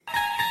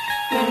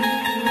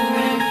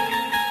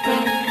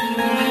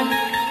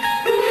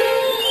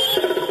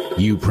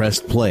You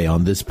pressed play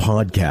on this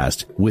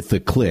podcast with the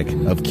click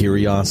of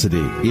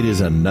curiosity. It is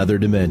another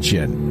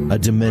dimension, a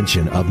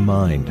dimension of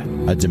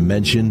mind, a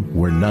dimension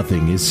where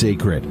nothing is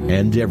sacred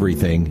and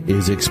everything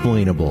is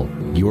explainable.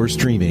 You're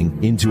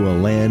streaming into a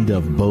land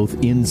of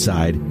both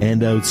inside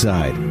and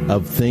outside,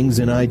 of things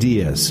and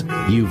ideas.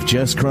 You've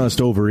just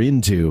crossed over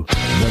into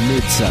the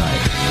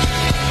Midside.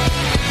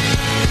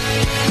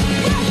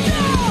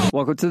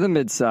 Welcome to the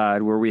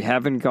Midside, where we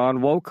haven't gone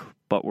woke,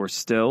 but we're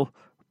still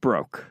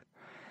broke.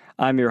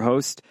 I'm your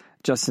host,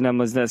 Justin M.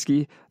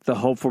 Lesneski, the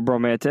hopeful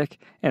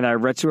bromantic, and I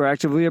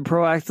retroactively and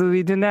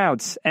proactively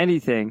denounce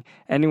anything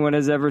anyone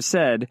has ever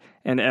said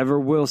and ever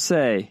will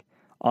say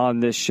on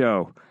this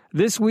show.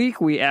 This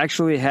week, we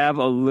actually have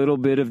a little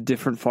bit of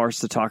different farce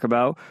to talk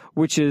about,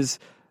 which is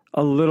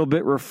a little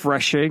bit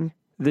refreshing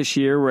this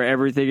year, where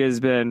everything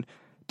has been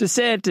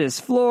DeSantis,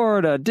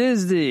 Florida,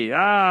 Disney,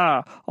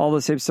 all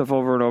the same stuff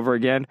over and over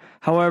again.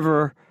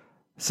 However,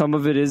 some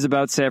of it is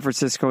about San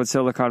Francisco and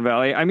Silicon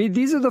Valley. I mean,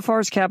 these are the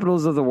farce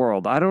capitals of the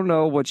world. I don't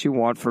know what you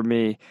want from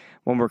me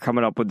when we're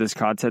coming up with this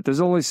content.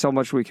 There's only so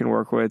much we can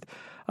work with.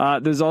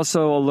 There's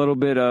also a little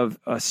bit of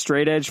a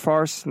straight edge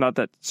farce. Not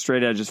that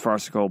straight edge is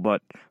farcical,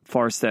 but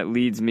farce that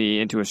leads me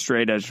into a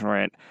straight edge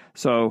rant.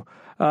 So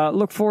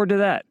look forward to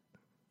that.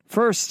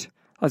 First,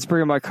 let's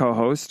bring in my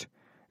co-host.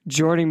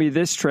 Joining me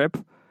this trip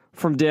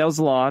from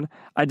Dale's Lawn,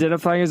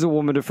 identifying as a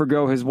woman to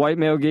forgo his white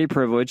male gay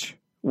privilege,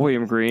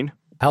 William Green.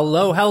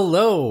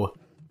 Hello.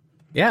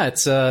 Yeah,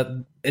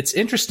 it's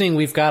interesting.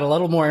 We've got a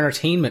little more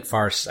entertainment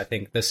farce, I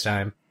think, this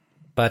time.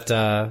 But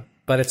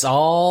it's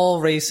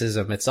all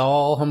racism, it's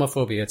all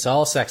homophobia, it's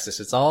all sexist,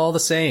 it's all the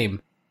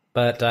same.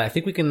 But I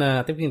think we can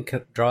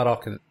draw it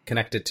all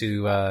connected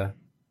to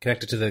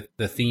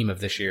the theme of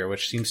this year,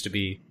 which seems to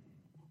be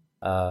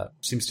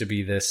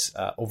this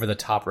over the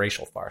top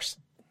racial farce.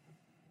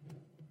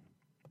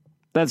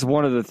 That's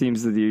one of the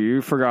themes of the year.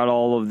 You forgot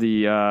all of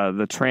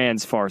the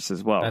trans farce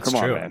as well. That's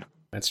Come true. on, man.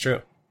 That's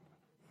true.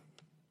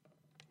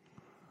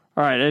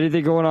 All right,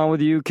 anything going on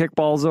with you?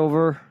 Kickball's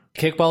over?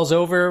 Kickball's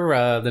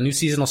over. The new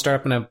season will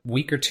start up in a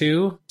week or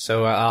two.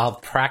 So I'll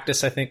have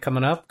practice, I think,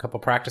 coming up. A couple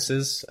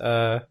practices.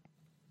 And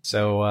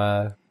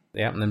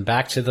then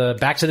back to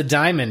the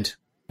diamond.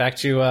 Back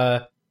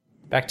to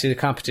the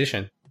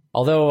competition.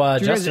 Although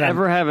do you Justin, guys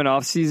ever have an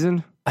off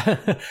season?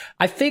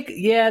 I think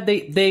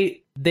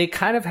they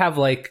kind of have,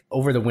 like,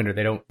 over the winter.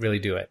 They don't really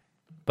do it.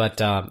 But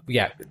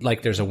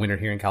like there's a winter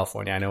here in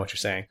California. I know what you're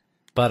saying.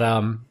 But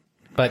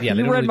yeah,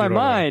 you read my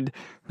mind.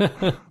 But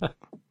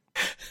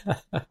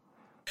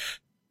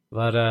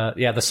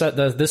yeah,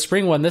 the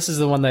spring one. This is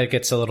the one that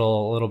gets a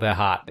little bit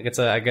hot.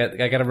 I got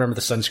to remember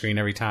the sunscreen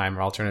every time,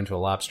 or I'll turn into a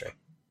lobster.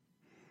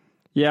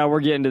 Yeah, we're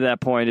getting to that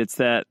point. It's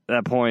that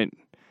point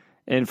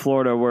in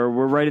Florida where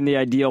we're right in the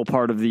ideal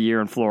part of the year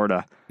in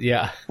Florida.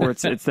 Yeah, where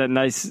it's that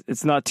nice.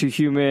 It's not too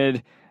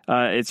humid.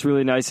 It's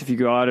really nice if you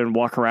go out and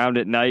walk around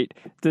at night.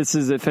 This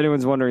is, if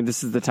anyone's wondering,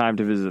 this is the time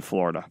to visit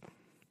Florida.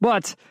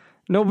 But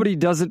nobody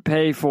doesn't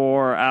pay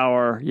for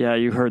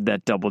you heard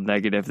that double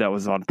negative, that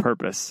was on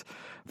purpose,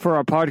 for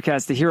our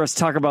podcast to hear us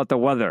talk about the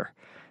weather.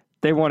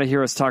 They want to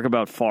hear us talk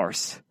about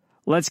farce.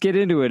 Let's get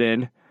into it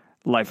in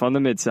Life on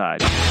the Midside.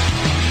 Take a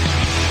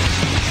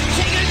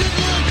good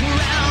look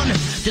around.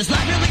 Does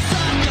life really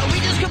suck? Are we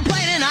just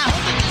complaining? I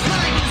hope that this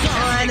mic is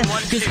on.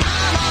 Cause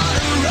I'm on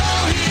a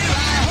roll here.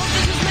 I hope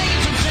this is making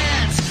some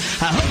sense.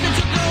 I hope that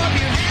you throw up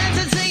your hands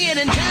and sing it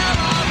and tell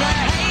all the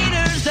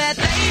haters that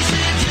they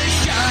should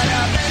just shut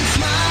up and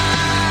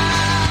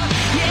smile.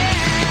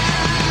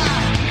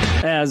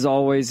 Yeah. As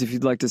always, if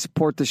you'd like to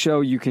support the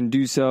show, you can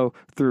do so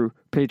through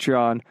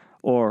Patreon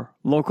or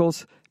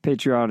Locals.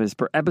 Patreon is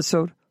per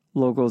episode.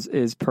 Locals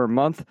is per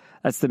month.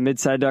 That's the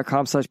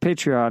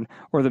midside.com/Patreon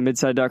or the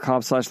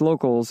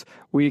midside.com/locals.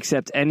 We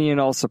accept any and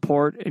all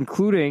support,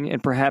 including,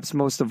 and perhaps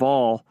most of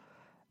all,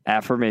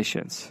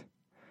 affirmations.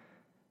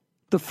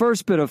 The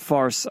first bit of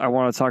farce I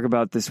want to talk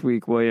about this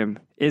week, William,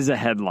 is a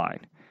headline.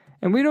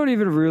 And we don't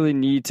even really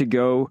need to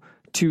go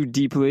too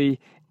deeply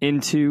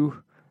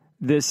into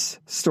this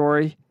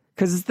story,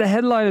 because the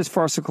headline is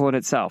farcical in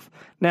itself.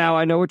 Now,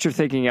 I know what you're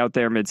thinking out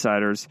there,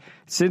 Midsiders.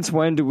 Since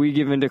when do we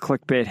give into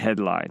clickbait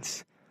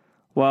headlines?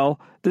 Well,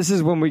 this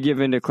is when we give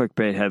into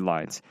clickbait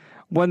headlines,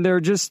 when they're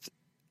just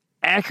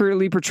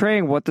accurately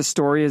portraying what the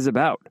story is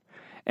about.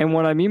 And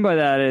what I mean by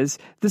that is,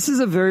 this is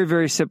a very,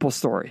 very simple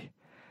story.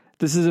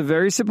 This is a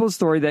very simple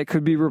story that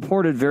could be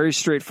reported very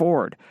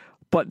straightforward.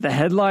 But the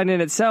headline in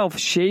itself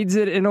shades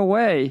it in a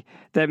way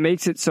that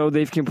makes it so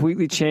they've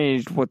completely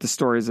changed what the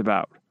story is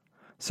about.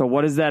 So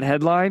what is that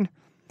headline?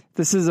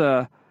 This is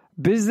a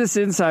Business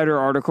Insider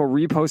article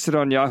reposted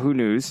on Yahoo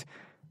News.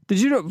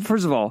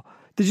 First of all,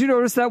 did you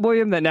notice that,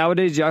 William, that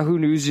nowadays Yahoo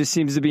News just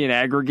seems to be an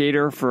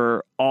aggregator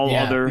for all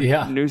other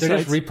news They're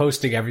sites? just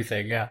reposting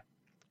everything, yeah.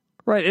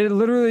 Right, it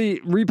literally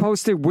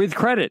reposted with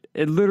credit.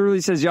 It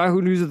literally says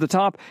Yahoo News at the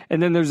top,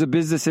 and then there's a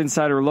Business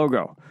Insider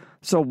logo.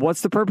 So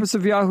what's the purpose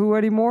of Yahoo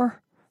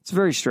anymore? It's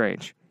very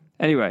strange.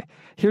 Anyway,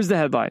 here's the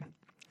headline.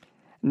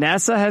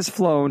 NASA has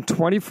flown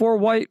 24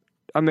 white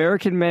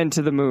American men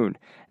to the moon.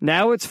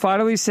 Now it's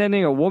finally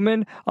sending a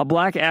woman, a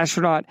black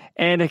astronaut,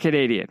 and a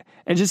Canadian.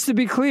 And just to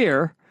be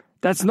clear,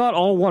 that's not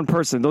all one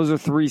person. Those are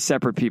 3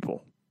 separate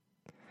people.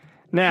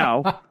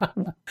 Now,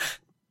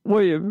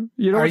 William,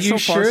 you know are what's you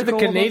so sure the farcical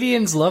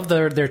Canadians love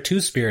their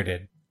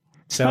two-spirited?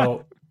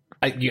 So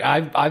I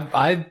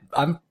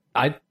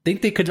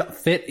think they could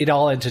fit it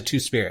all into 2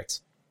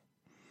 spirits.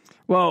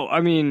 Well,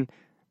 I mean,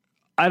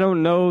 I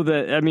don't know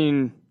that. I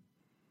mean,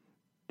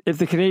 if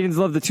the Canadians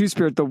love the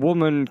 2-spirit, the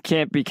woman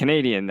can't be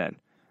Canadian then,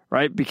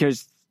 right?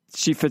 Because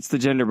she fits the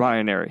gender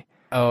binary.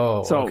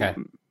 Oh, so, okay.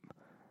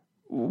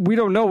 We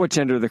don't know what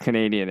gender the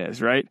Canadian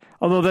is, right?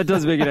 Although that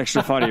does make it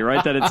extra funny,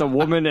 right? That it's a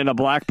woman and a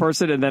black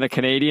person and then a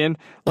Canadian.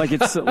 Like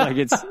it's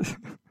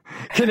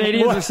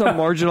Canadians are some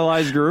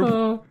marginalized group.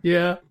 Oh,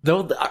 yeah.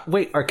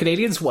 Wait, are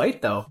Canadians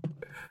white though?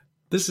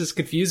 This is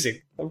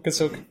confusing. I'm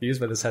so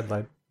confused by this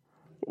headline.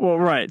 Well,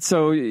 right.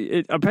 So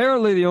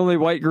apparently the only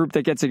white group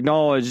that gets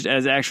acknowledged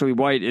as actually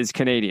white is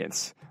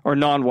Canadians, or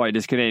non-white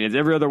is Canadians.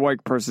 Every other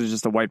white person is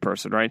just a white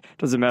person, right?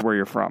 Doesn't matter where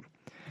you're from.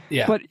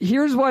 Yeah. But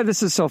here's why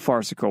this is so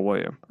farcical,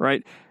 William,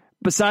 right?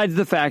 Besides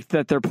the fact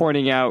that they're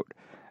pointing out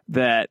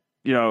that,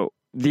 you know,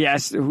 the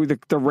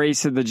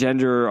race and the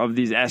gender of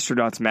these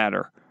astronauts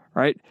matter,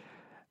 right?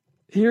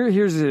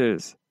 Here's it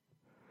is.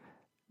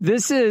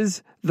 This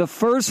is the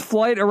first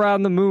flight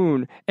around the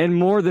moon in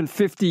more than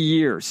 50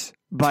 years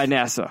by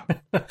NASA.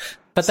 But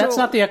that's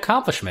not the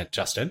accomplishment,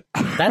 Justin.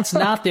 That's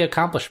not the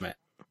accomplishment.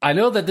 I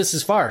know that this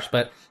is farce,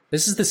 but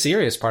this is the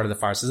serious part of the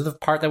farce. This is the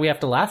part that we have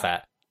to laugh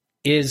at.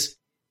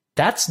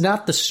 That's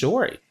not the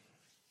story.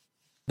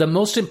 The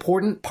most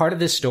important part of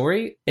this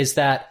story is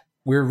that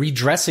we're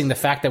redressing the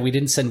fact that we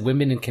didn't send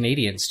women and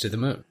Canadians to the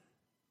moon.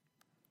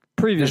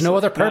 There's no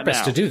other purpose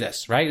to do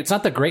this, right? It's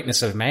not the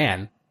greatness of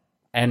man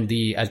and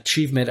the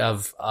achievement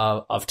of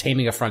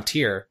taming a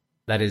frontier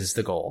that is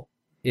the goal.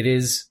 It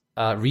is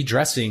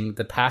redressing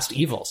the past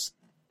evils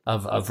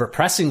of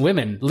repressing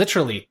women,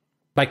 literally,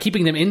 by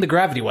keeping them in the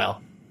gravity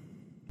well.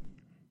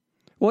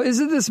 Well,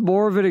 isn't this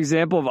more of an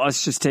example of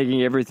us just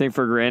taking everything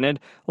for granted?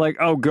 Like,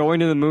 oh,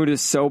 going to the moon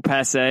is so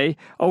passé.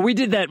 Oh, we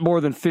did that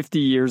more than 50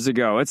 years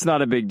ago. It's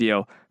not a big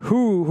deal.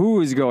 Who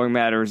is going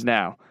matters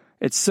now.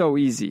 It's so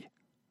easy.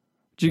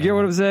 Do you get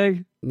what I'm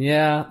saying?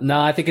 Yeah,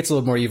 no, I think it's a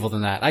little more evil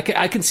than that.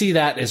 I can see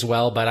that as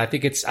well, but I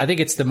think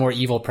it's the more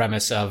evil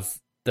premise of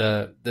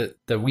the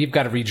we've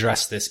got to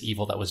redress this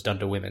evil that was done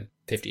to women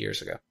 50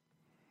 years ago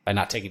by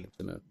not taking them to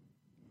the moon.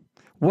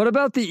 What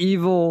about the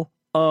evil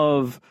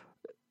of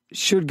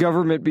should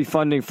government be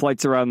funding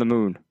flights around the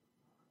moon?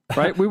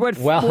 Right? We went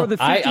more than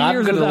 50 years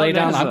I'm going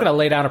to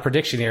lay down a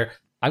prediction here.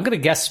 I'm going to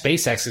guess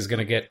SpaceX is going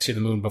to get to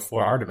the moon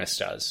before Artemis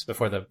does,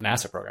 before the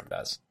NASA program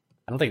does.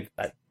 I don't think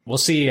that. We'll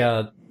see.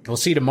 We'll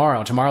see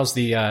tomorrow. Tomorrow's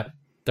the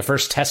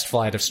first test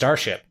flight of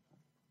Starship,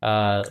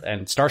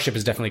 and Starship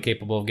is definitely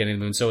capable of getting to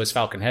the moon. So is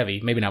Falcon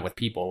Heavy. Maybe not with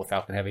people, with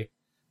Falcon Heavy.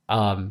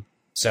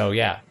 So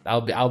yeah,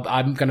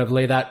 I'm going to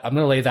lay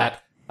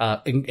that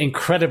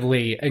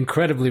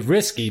incredibly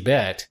risky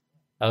bet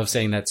of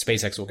saying that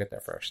SpaceX will get there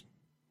first.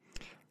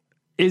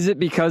 Is it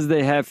because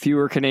they have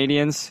fewer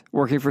Canadians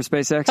working for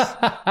SpaceX?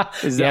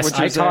 Is that yes, what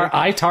you're saying?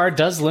 ITAR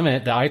does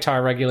limit, the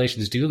ITAR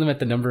regulations do limit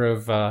the number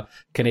of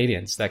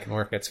Canadians that can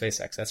work at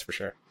SpaceX, that's for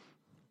sure.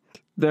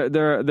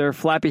 Their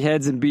flappy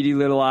heads and beady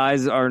little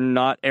eyes are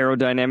not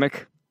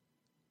aerodynamic?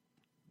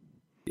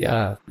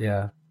 Yeah.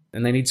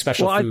 And they need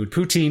special food.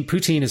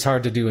 Poutine is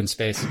hard to do in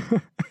space.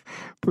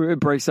 It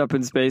breaks up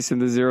in space in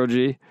the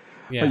 0G.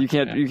 Yeah,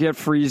 you can't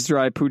freeze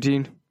dry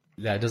poutine.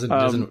 Yeah, it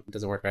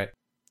doesn't work right.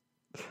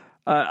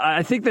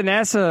 I think the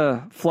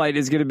NASA flight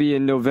is going to be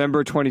in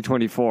November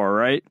 2024,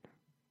 right?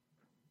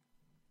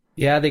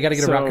 Yeah, they got to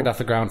get a rocket off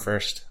the ground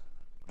first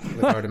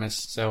with Artemis.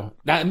 So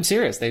I'm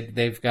serious.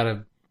 They've got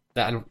to.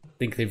 I don't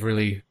think they've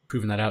really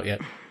proven that out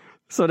yet.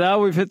 So now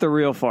we've hit the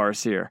real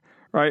farce here,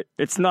 right?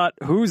 It's not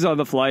who's on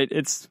the flight.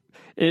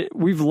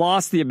 We've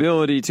lost the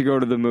ability to go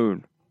to the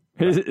moon.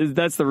 Right.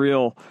 That's the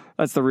real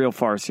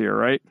farce here,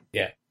 right?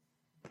 Yeah.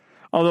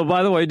 Although,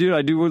 by the way, dude,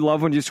 I do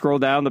love when you scroll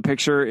down, the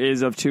picture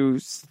is of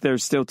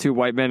there's still 2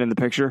 white men in the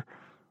picture.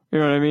 You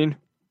know what I mean?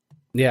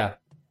 Yeah.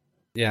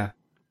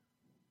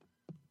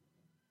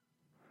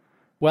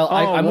 Well,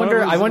 I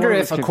wonder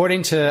if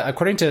according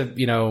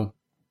to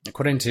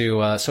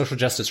social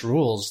justice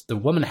rules, the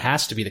woman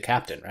has to be the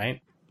captain,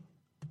 right?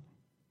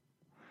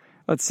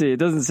 Let's see. It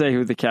doesn't say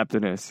who the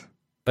captain is.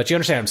 But you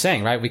understand what I'm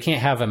saying, right? We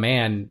can't have a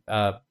man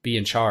be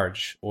in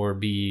charge or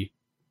be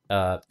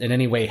in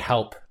any way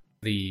help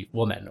the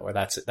woman, or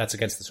that's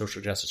against the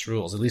social justice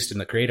rules, at least in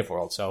the creative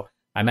world. So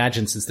I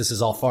imagine, since this is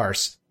all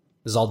farce,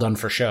 this is all done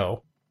for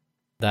show,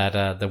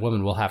 that the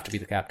woman will have to be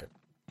the captain.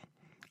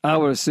 I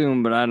would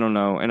assume, but I don't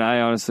know. And I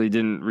honestly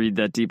didn't read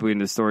that deeply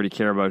into the story to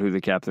care about who the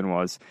captain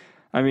was.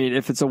 I mean,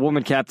 if it's a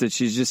woman captain,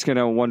 she's just going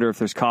to wonder if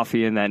there's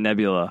coffee in that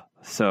nebula.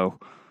 So,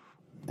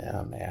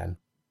 oh man,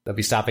 they'll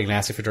be stopping and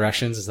asking for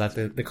directions. Is that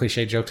the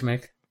cliche joke to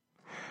make?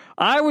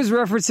 I was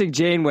referencing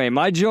Janeway.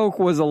 My joke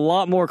was a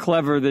lot more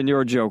clever than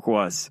your joke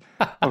was.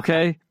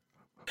 Okay?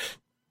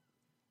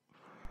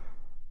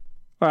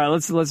 All right,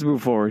 let's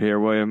move forward here,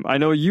 William. I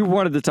know you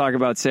wanted to talk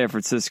about San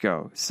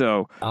Francisco,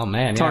 so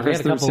talk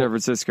us through San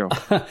Francisco.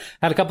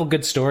 Had a couple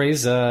good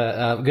stories,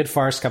 good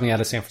farce coming out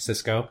of San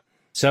Francisco.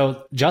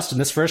 So, Justin,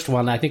 this first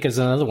one I think is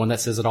another one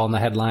that says it all in the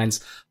headlines.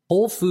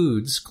 Whole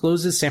Foods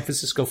closes San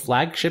Francisco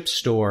flagship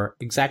store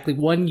exactly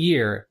 1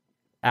 year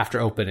after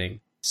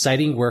opening,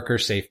 citing worker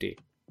safety.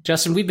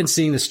 Justin, we've been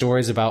seeing the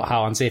stories about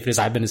how unsafe it is.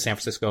 I've been to San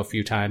Francisco a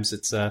few times.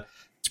 It's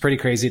pretty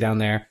crazy down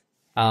there.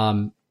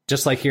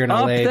 Just like here in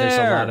LA, there's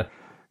a lot of...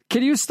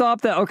 Can you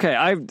stop that? Okay,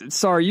 I'm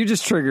sorry, you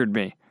just triggered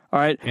me. All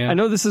right, yeah. I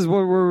know this is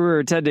where we were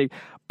attending,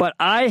 but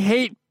I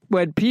hate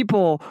when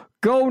people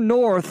go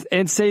north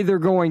and say they're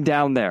going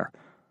down there,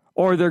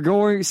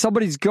 or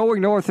somebody's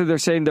going north and they're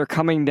saying they're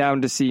coming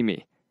down to see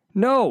me.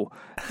 No,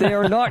 they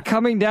are not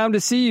coming down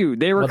to see you.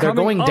 They're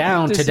going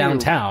down to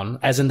downtown,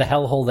 as in the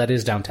hellhole that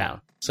is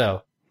downtown.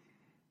 So.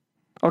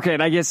 Okay,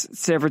 and I guess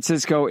San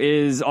Francisco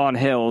is on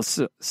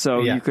hills, so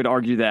you could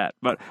argue that.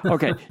 But,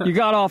 okay, you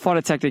got off on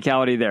a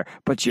technicality there.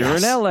 But you're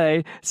in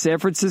L.A., San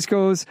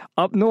Francisco's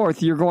up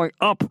north. You're going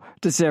up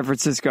to San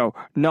Francisco,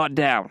 not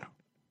down.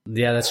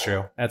 Yeah, that's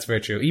true. That's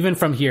very true. Even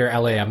from here,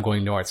 L.A., I'm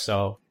going north.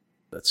 So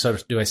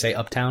do I say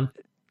uptown?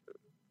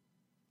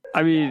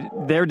 I mean,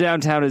 their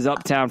downtown is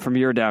uptown from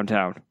your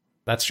downtown.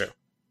 That's true.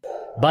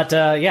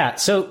 But,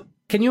 so...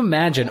 Can you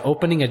imagine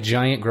opening a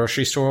giant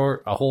grocery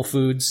store, a Whole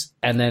Foods,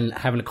 and then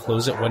having to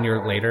close it 1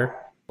 year later?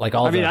 I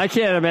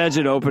can't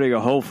imagine opening a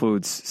Whole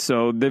Foods,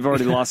 so they've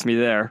already lost me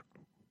there.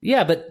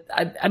 Yeah, but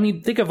I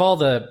mean, think of all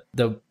the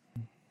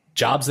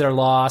jobs that are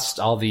lost,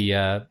 all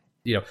the,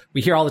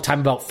 we hear all the time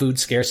about food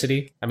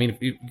scarcity. I mean,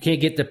 you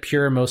can't get the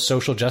pure, most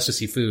social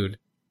justice-y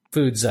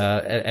foods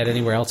at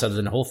anywhere else other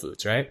than Whole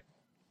Foods, right?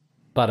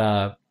 But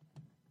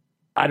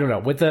I don't know.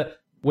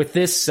 With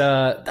this...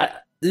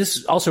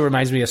 This also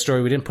reminds me of a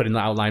story we didn't put in the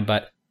outline,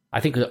 but I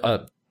think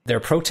they're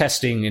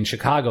protesting in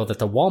Chicago that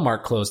the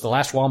Walmart closed. The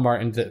last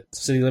Walmart in the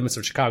city limits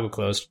of Chicago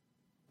closed,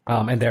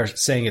 and they're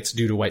saying it's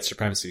due to white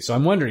supremacy. So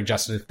I'm wondering,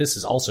 Justin, if this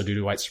is also due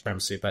to white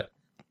supremacy, but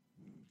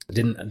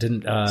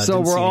didn't.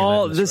 So we're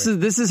all this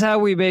is how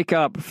we make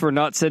up for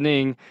not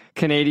sending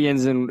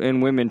Canadians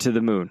and women to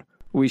the moon.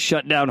 We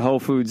shut down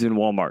Whole Foods and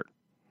Walmart.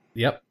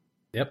 Yep.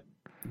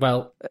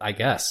 Well, I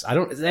guess I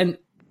don't. And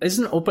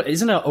isn't an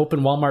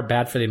open Walmart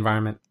bad for the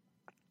environment?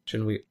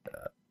 Shouldn't we?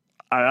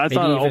 I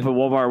thought an open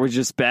Walmart was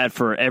just bad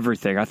for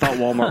everything. I thought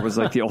Walmart was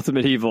like the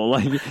ultimate evil.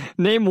 Like,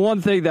 name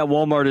one thing that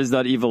Walmart is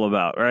not evil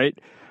about, right?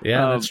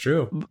 Yeah, that's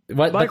true.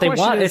 But they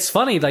want. It's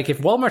funny. Like, if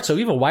Walmart's so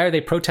evil, why are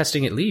they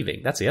protesting it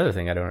leaving? That's the other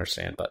thing I don't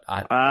understand. But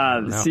I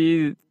don't know.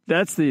 See,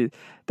 that's the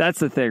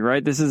thing,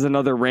 right? This is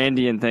another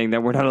Randian thing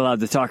that we're not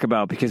allowed to talk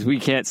about because we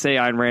can't say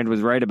Ayn Rand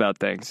was right about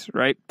things,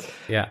 right?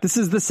 Yeah. This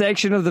is the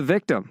sanction of the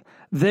victim.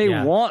 They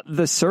want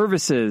the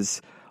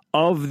services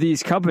of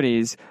these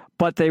companies,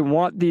 but they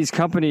want these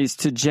companies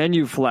to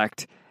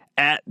genuflect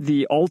at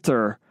the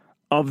altar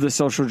of the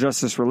social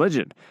justice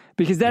religion,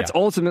 because that's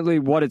ultimately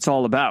what it's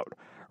all about,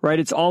 right?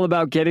 It's all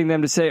about getting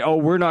them to say, oh,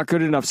 we're not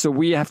good enough, so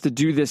we have to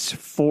do this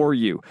for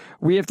you.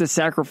 We have to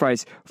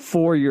sacrifice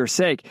for your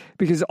sake,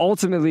 because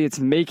ultimately it's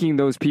making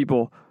those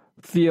people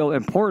feel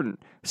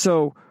important.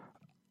 So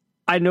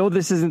I know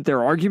this isn't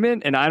their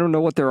argument, and I don't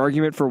know what their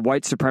argument for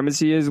white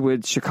supremacy is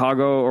with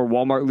Chicago or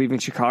Walmart leaving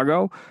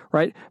Chicago,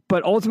 right?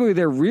 But ultimately,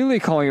 they're really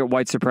calling it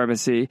white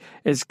supremacy.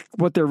 Is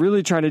what they're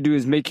really trying to do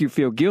is make you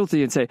feel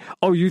guilty and say,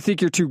 oh, you think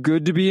you're too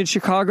good to be in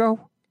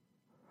Chicago?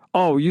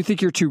 Oh, you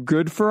think you're too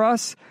good for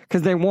us?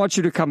 Because they want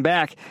you to come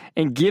back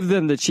and give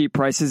them the cheap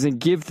prices and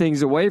give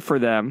things away for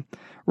them,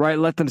 right?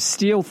 Let them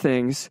steal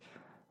things.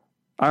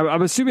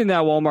 I'm assuming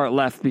that Walmart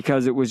left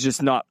because it was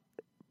just not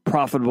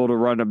profitable to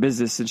run a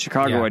business in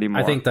Chicago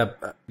anymore. I think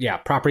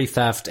property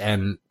theft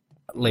and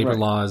labor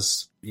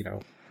laws,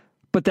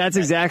 But that's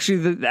exactly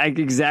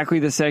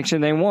the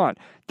sanction they want.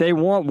 They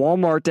want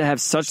Walmart to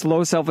have such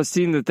low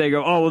self-esteem that they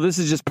go, oh, well, this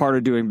is just part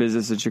of doing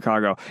business in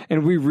Chicago,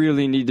 and we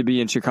really need to be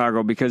in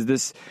Chicago because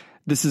this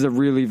is a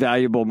really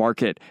valuable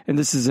market and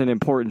this is an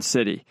important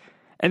city.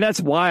 And that's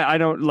why I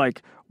don't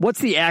like. What's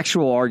the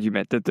actual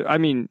argument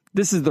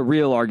this is the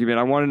real argument.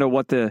 I want to know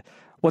what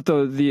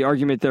the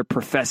argument they're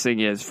professing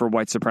is for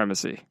white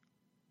supremacy.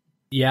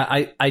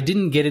 Yeah, I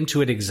didn't get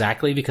into it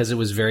exactly because it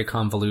was very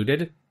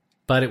convoluted,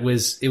 but it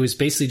was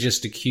basically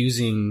just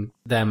accusing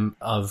them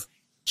of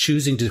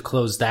choosing to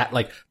close that.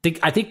 Like,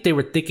 I think they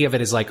were thinking of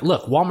it as like,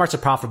 look, Walmart's a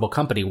profitable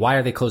company. Why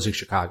are they closing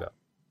Chicago?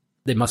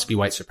 They must be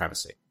white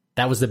supremacy.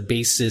 That was the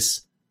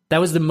basis. That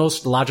was the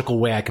most logical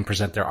way I can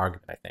present their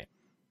argument, I think.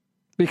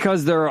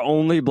 Because there are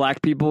only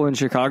black people in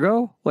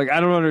Chicago? Like, I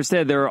don't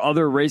understand. There are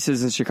other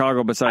races in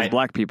Chicago besides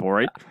black people,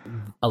 right?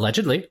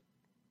 Allegedly.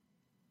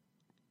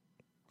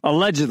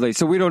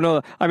 So we don't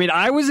know. I mean,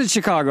 I was in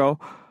Chicago,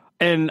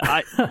 and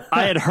I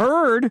had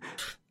heard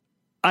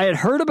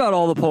about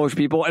all the Polish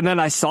people, and then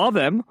I saw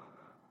them,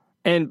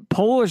 and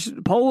Polish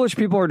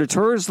people are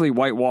notoriously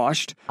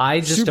whitewashed. I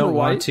just don't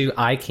want to.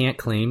 I can't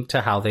claim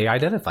to how they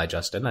identify,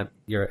 Justin.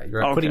 You're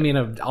putting me in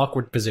an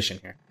awkward position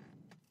here.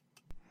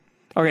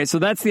 Okay, so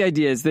that's the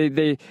idea. Is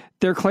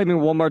they're claiming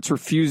Walmart's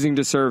refusing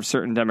to serve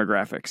certain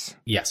demographics.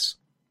 Yes,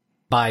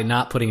 by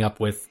not putting up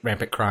with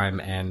rampant crime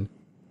and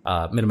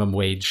minimum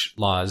wage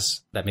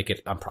laws that make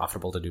it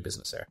unprofitable to do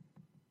business there.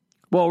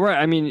 Well, right.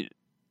 I mean,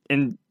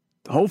 and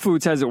Whole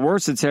Foods has it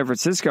worse in San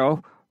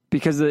Francisco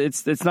because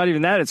it's not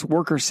even that. It's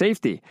worker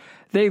safety.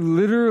 They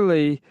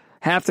literally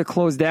have to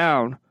close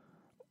down.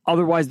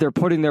 Otherwise, they're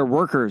putting their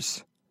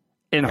workers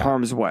in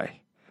harm's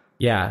way.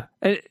 Yeah,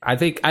 I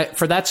think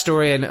for that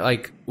story, and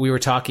like we were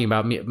talking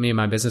about, me and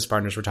my business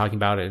partners were talking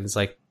about it, and it's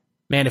like,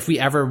 man, if we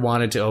ever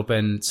wanted to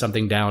open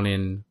something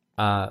down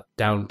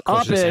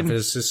close to San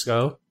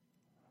Francisco,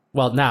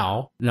 well,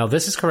 no,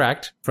 this is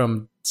correct.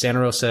 From Santa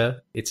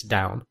Rosa, it's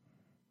down.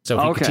 So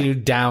if you continue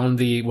down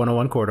the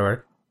 101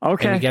 corridor, and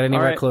we get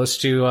anywhere close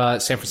to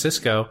San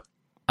Francisco,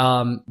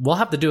 we'll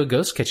have to do a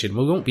ghost kitchen.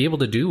 We won't be able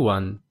to do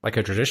one like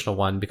a traditional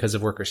one because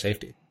of worker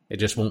safety. It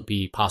just won't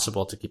be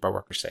possible to keep our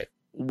workers safe.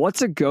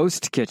 What's a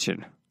ghost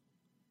kitchen?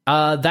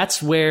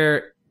 That's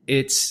where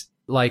it's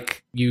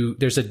like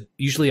there's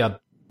usually a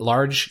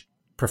large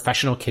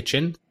professional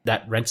kitchen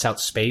that rents out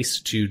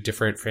space to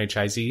different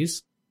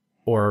franchisees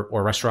or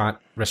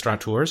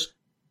restaurateurs,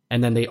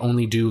 and then they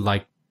only do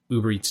like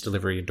Uber Eats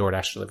delivery and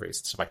DoorDash deliveries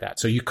and stuff like that.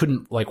 So you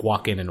couldn't like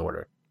walk in and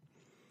order.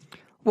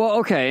 Well,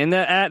 okay, and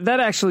that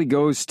actually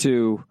goes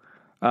to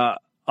a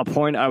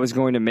point I was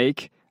going to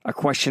make, a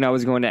question I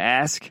was going to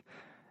ask.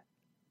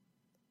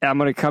 I'm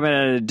going to come in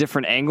at a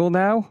different angle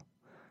now.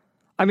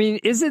 I mean,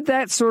 isn't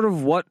that sort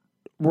of what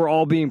we're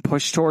all being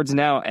pushed towards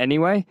now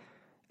anyway?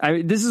 I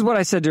mean, this is what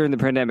I said during the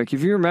pandemic.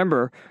 If you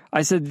remember,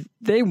 I said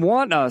they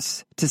want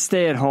us to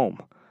stay at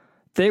home.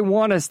 They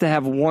want us to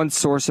have one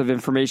source of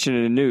information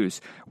in the news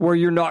where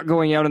you're not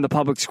going out in the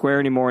public square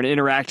anymore and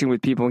interacting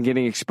with people and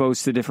getting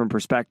exposed to different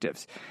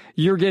perspectives.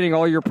 You're getting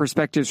all your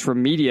perspectives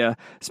from media,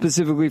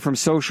 specifically from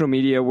social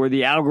media, where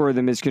the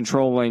algorithm is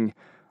controlling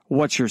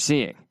what you're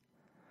seeing.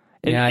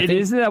 Yeah,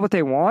 isn't that what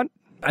they want?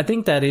 I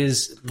think that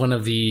is one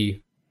of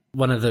the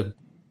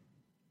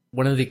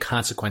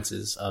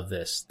consequences of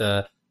this.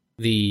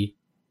 We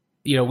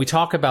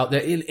talk about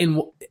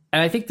and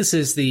I think this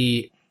is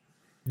the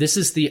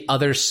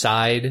other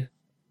side.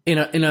 In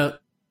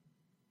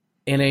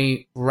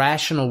a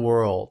rational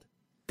world,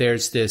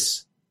 there's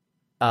this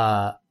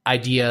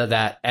idea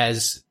that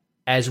as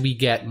we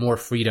get more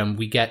freedom,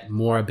 we get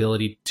more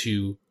ability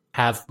to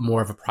have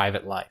more of a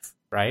private life,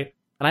 right?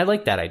 And I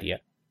like that idea.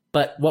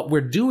 But what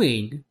we're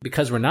doing,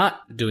 because we're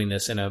not doing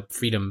this in a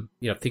freedom,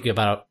 thinking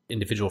about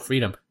individual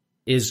freedom,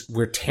 is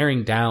we're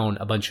tearing down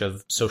a bunch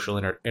of social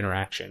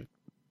interaction,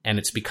 and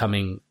it's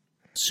becoming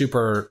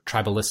super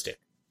tribalistic,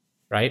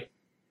 right?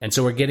 And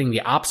so we're getting the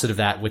opposite of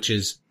that, which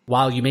is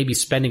while you may be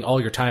spending all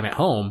your time at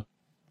home,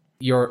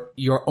 you're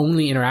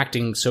only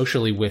interacting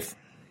socially with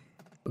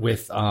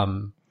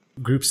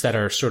groups that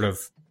are sort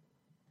of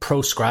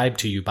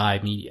proscribed to you by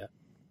media.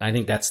 And I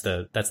think that's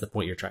the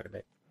point you're trying to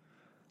make.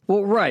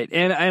 Well, right.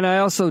 And I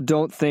also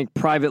don't think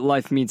private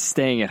life means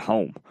staying at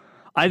home.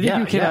 I think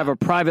you can have a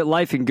private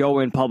life and go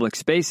in public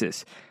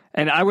spaces.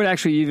 And I would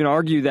actually even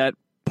argue that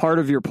part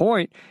of your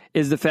point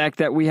is the fact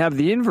that we have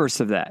the inverse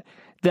of that.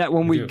 That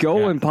when we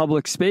go in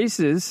public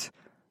spaces,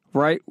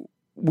 right,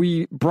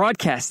 we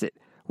broadcast it.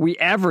 We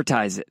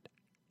advertise it.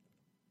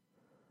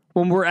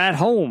 When we're at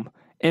home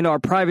in our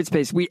private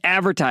space, we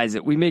advertise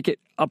it. We make it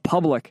a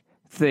public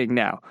thing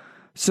now.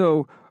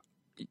 So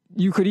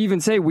you could even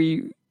say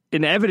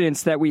an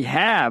evidence that we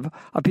have,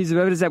 a piece of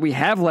evidence that we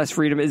have less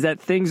freedom is that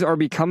things are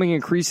becoming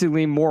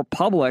increasingly more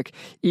public,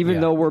 even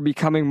though we're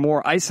becoming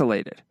more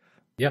isolated.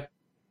 Yep.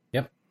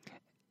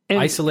 And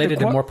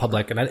isolated and more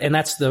public. And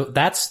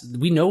that's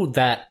we know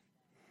that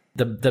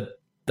the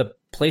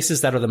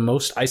places that are the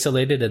most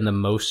isolated and the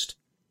most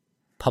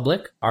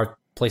public are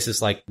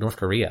places like North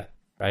Korea,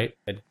 right?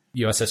 And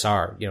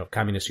USSR,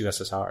 communist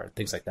USSR,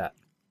 things like that.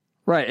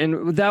 Right.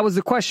 And that was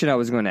the question I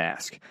was going to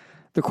ask.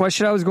 The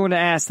question I was going to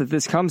ask that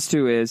this comes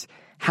to is,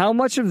 how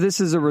much of this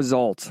is a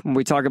result when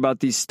we talk about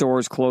these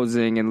stores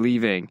closing and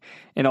leaving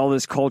and all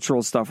this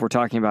cultural stuff we're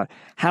talking about?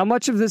 How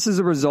much of this is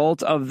a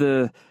result of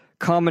the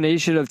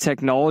combination of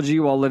technology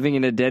while living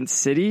in a dense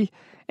city,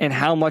 and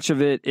how much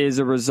of it is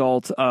a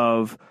result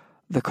of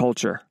the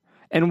culture?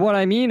 And what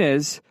I mean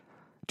is,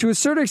 to a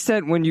certain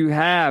extent, when you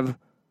have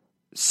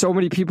so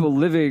many people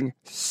living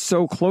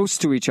so close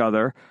to each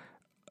other,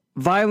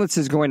 violence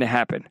is going to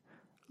happen.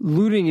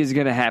 Looting is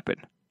going to happen.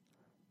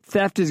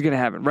 Theft is going to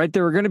happen, right?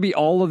 There are going to be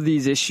all of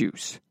these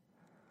issues.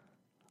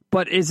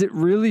 But is it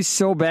really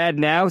so bad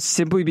now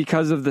simply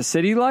because of the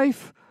city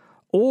life?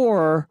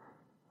 Or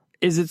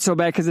is it so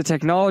bad because of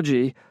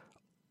technology?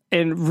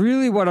 And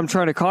really what I'm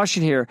trying to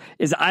caution here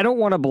is I don't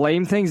want to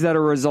blame things that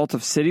are a result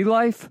of city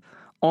life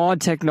on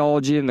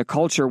technology and the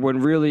culture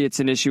when really it's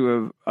an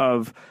issue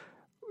of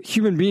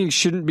human beings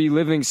shouldn't be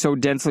living so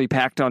densely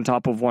packed on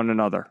top of one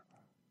another.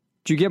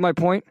 Do you get my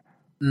point?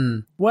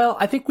 Well,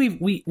 I think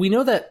we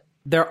know that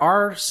there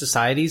are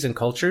societies and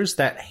cultures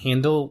that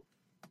handle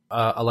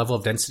a level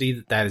of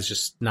density that is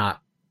just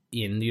not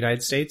in the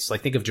United States.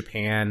 Like think of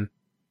Japan,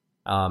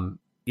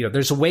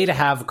 there's a way to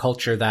have a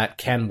culture that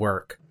can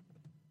work,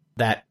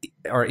 that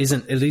or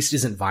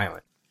isn't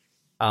violent,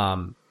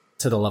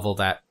 to the level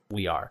that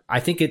we are.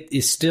 I think it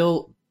is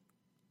still,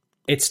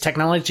 it's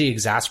technology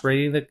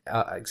exacerbating the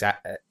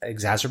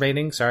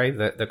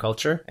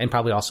culture, and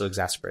probably also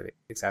exacerbating.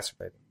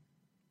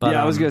 But,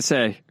 I was gonna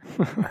say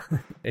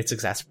it's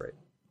exacerbating.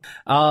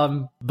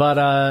 I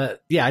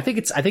think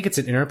it's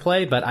an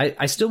interplay, but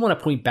I still want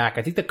to point back.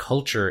 I think the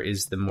culture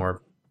is the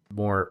more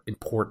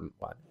important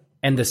one,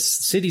 and the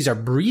cities are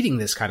breeding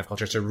this kind of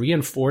culture. So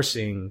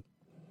reinforcing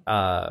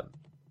part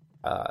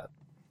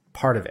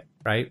of it,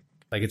 right?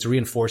 Like it's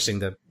reinforcing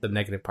the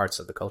negative parts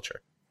of the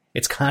culture.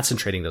 It's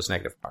concentrating those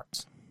negative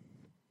parts.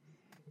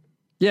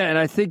 Yeah, and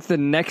I think the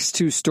next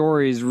two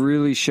stories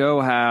really show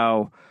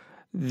how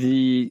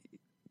the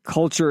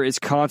culture is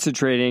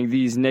concentrating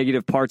these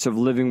negative parts of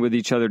living with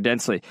each other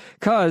densely.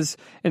 Because,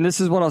 and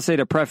this is what I'll say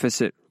to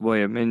preface it,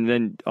 William, and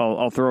then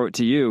I'll throw it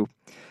to you.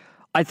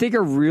 I think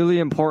a really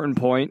important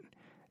point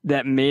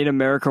that made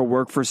America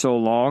work for so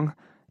long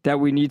that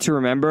we need to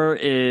remember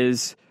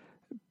is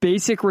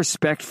basic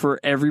respect for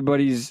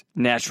everybody's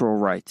natural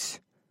rights,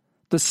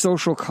 the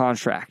social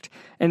contract.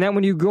 And that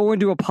when you go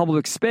into a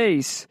public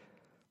space,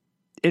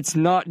 it's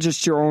not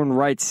just your own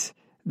rights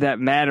that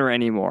matter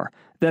anymore.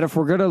 That if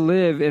we're going to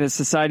live in a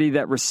society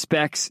that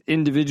respects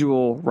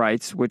individual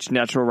rights, which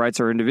natural rights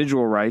are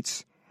individual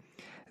rights,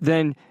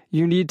 then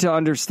you need to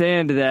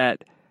understand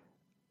that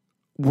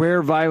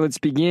where violence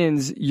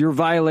begins, you're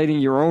violating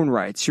your own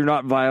rights. You're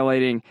not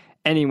violating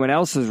anyone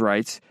else's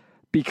rights,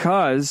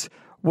 because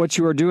what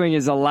you are doing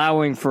is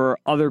allowing for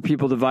other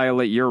people to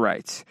violate your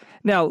rights.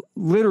 Now,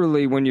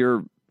 literally, when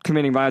you're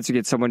committing violence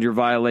against someone, you're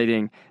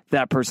violating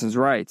that person's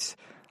rights.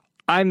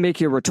 I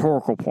make a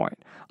rhetorical point.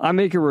 I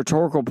make a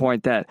rhetorical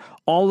point that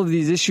all of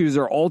these issues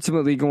are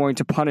ultimately going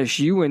to punish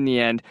you in the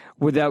end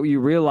without you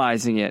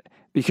realizing it,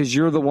 because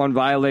you're the one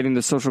violating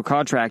the social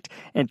contract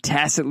and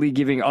tacitly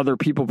giving other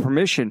people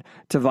permission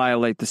to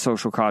violate the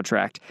social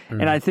contract.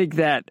 And I think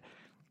that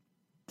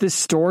this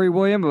story,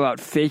 William, about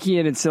faking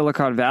it in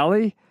Silicon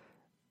Valley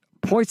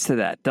points to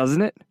that,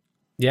 doesn't it?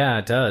 Yeah,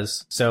 it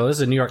does. So this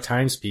is a New York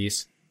Times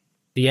piece.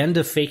 The end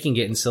of faking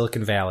it in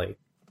Silicon Valley.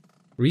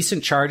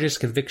 Recent charges,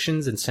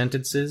 convictions, and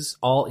sentences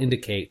all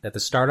indicate that the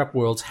startup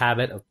world's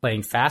habit of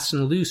playing fast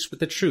and loose with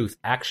the truth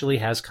actually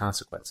has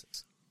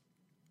consequences.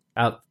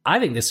 I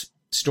think this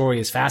story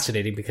is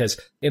fascinating because,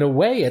 in a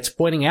way, it's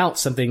pointing out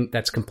something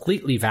that's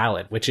completely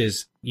valid, which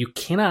is you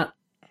cannot,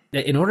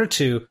 in order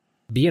to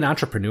be an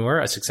entrepreneur,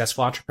 a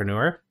successful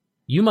entrepreneur,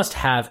 you must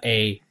have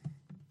a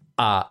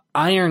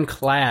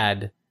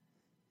ironclad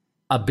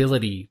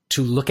ability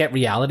to look at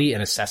reality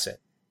and assess it.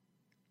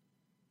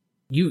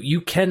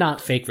 You cannot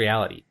fake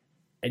reality,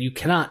 and you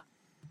cannot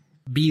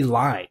be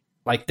lying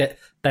like that.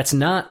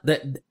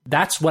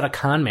 That's what a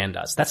con man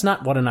does. That's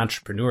not what an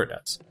entrepreneur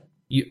does.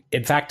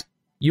 In fact,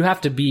 you have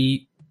to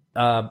be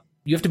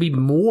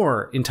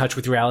more in touch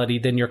with reality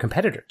than your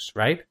competitors,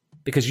 right?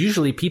 Because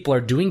usually people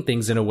are doing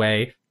things in a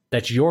way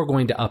that you're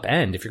going to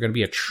upend if you're going to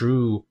be a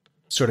true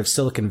sort of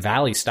Silicon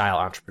Valley style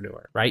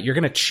entrepreneur, right? You're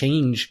going to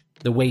change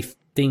the way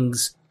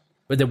things,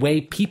 or the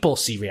way people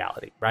see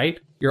reality,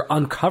 right? You're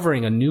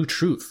uncovering a new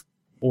truth,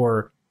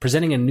 or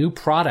presenting a new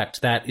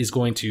product that is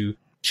going to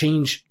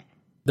change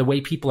the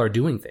way people are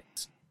doing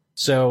things.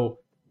 So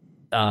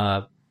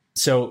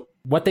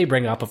what they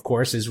bring up, of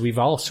course, is we've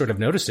all sort of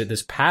noticed it,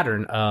 this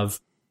pattern of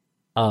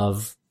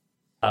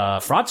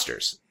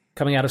fraudsters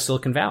coming out of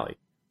Silicon Valley.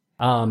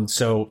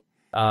 So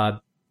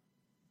the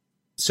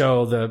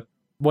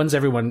ones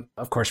everyone,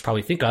 of course,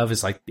 probably think of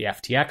is like the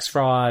FTX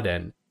fraud,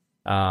 and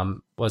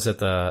was it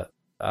the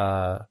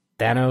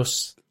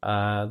Thanos,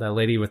 the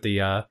lady with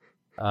the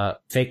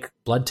fake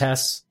blood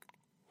tests.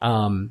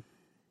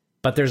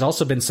 But there's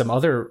also been some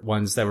other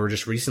ones that were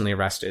just recently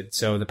arrested.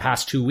 So in the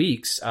past 2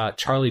 weeks,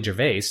 Charlie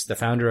Gervais, the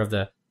founder of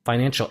the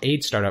financial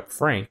aid startup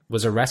Frank,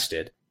 was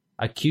arrested,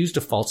 accused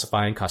of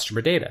falsifying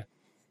customer data.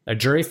 A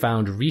jury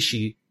found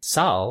Rishi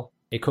Sal,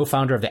 a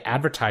co-founder of the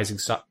advertising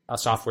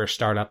software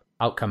startup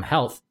Outcome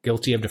Health,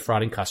 guilty of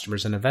defrauding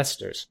customers and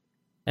investors.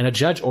 And a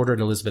judge ordered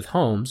Elizabeth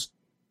Holmes,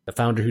 the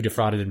founder who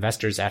defrauded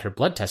investors at her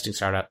blood testing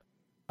startup,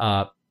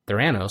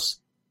 Theranos,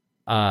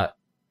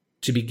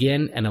 to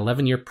begin an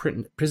 11-year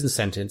prison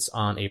sentence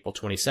on April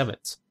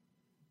 27th.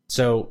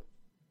 So,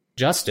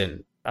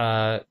 Justin,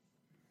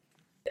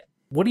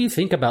 what do you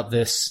think about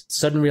this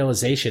sudden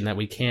realization that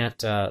we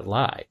can't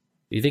lie?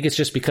 Do you think it's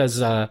just because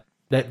that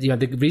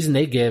the reason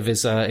they give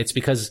is it's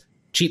because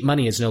cheap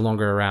money is no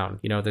longer around?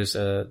 There's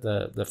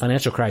the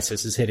financial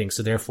crisis is hitting,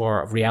 so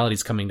therefore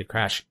reality's coming to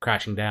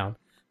crashing down.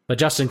 But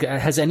Justin,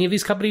 has any of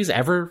these companies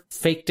ever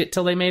faked it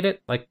till they made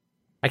it? Like,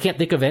 I can't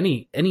think of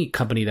any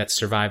company that's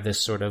survived this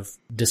sort of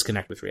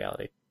disconnect with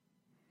reality.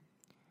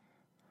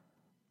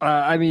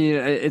 I mean,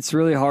 it's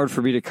really hard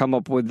for me to come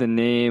up with the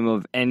name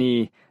of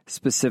any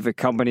specific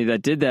company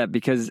that did that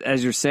because,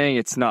 as you're saying,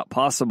 it's not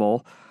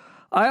possible.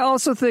 I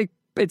also think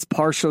it's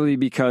partially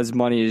because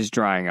money is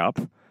drying up.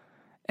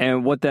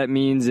 And what that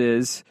means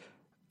is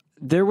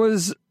there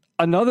was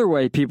another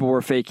way people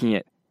were faking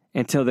it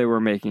until they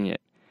were making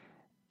it.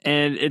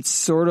 And it's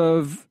sort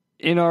of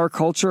in our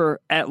culture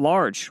at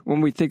large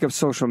when we think of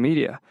social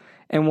media.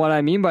 And what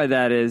I mean by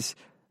that is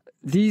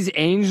these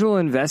angel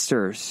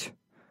investors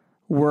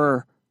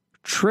were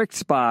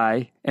tricked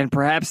by, and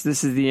perhaps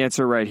this is the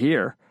answer right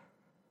here,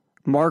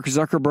 Mark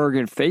Zuckerberg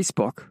and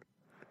Facebook,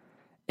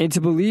 into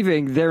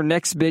believing their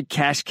next big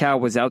cash cow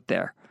was out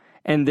there.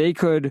 And they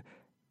could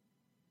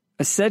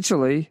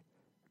essentially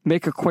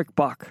make a quick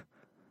buck.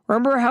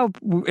 Remember how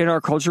in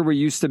our culture we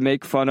used to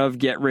make fun of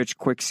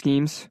get-rich-quick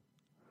schemes?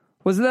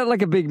 Wasn't that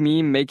like a big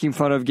meme, making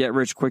fun of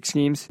get-rich-quick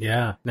schemes?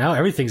 Yeah. Now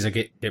everything's a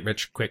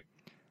get-rich-quick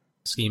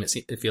scheme,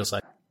 it feels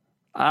like.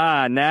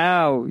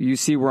 Now you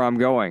see where I'm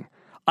going.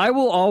 I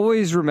will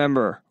always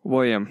remember,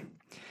 William,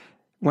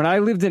 when I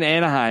lived in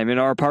Anaheim in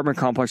our apartment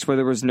complex where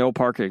there was no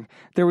parking,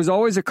 there was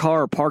always a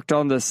car parked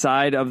on the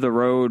side of the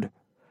road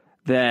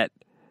that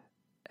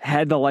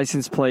had the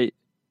license plate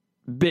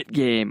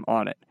BitGame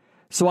on it.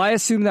 So I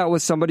assumed that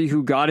was somebody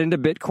who got into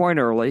Bitcoin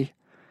early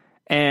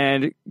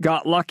and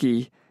got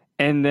lucky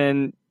and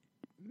then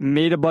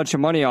made a bunch of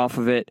money off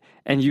of it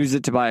and used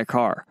it to buy a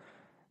car.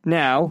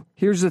 Now,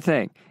 here's the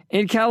thing.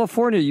 In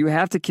California, you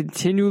have to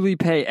continually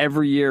pay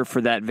every year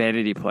for that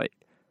vanity plate.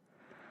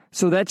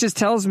 So that just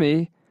tells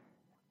me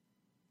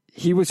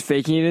he was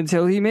faking it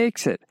until he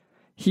makes it.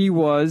 He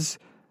was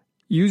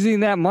using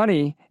that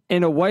money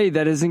in a way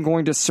that isn't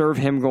going to serve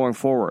him going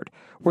forward.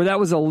 Where that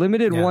was a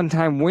limited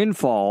one-time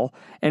windfall,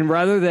 and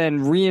rather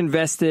than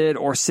reinvest it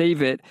or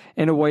save it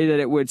in a way that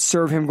it would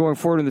serve him going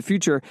forward in the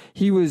future,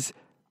 he was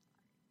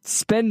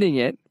spending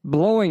it,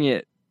 blowing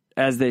it,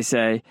 as they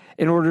say,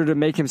 in order to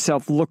make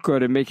himself look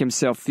good and make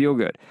himself feel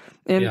good.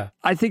 And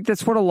I think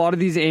that's what a lot of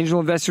these angel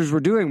investors were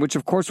doing, which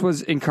of course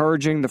was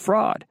encouraging the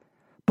fraud.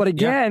 But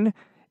again,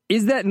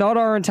 is that not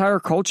our entire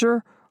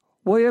culture,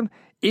 William?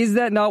 Is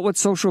that not what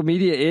social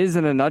media is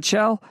in a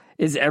nutshell?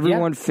 Is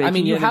everyone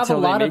faking it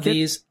until they make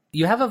it?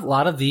 You have a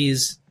lot of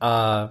these,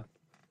 a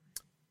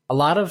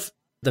lot of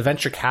the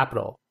venture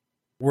capital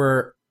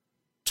were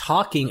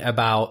talking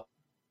about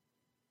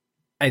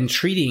and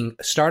treating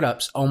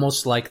startups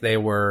almost like they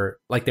were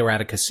at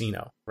a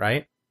casino,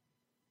 right?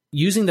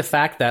 Using the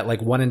fact that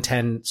like 1 in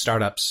 10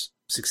 startups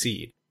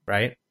succeed,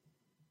 right?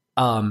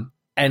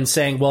 And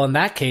saying, well, in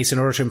that case, in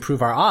order to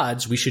improve our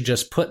odds, we should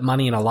just put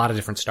money in a lot of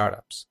different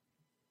startups.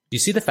 Do you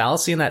see the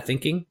fallacy in that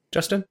thinking,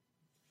 Justin?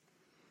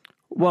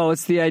 Well,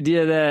 it's the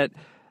idea that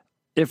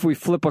if we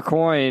flip a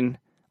coin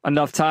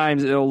enough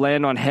times, it'll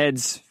land on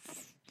heads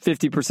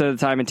 50% of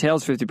the time and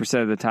tails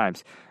 50% of the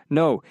times.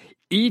 No,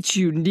 each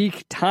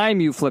unique time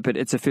you flip it,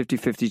 it's a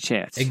 50-50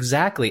 chance.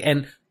 Exactly.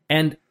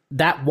 And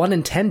that 1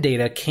 in 10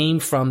 data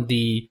came from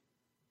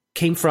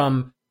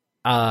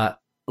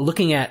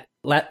looking at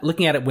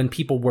it when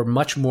people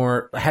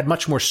were had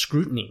much more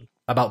scrutiny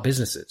about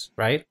businesses,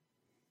 right?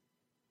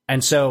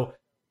 And so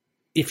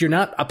if you're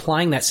not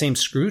applying that same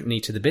scrutiny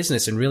to the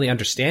business and really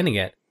understanding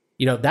it,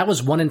 you know, that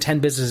was 1 in 10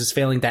 businesses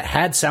failing that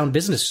had sound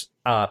business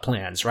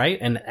plans, right?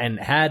 And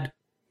had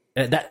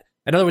that.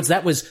 In other words,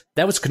 that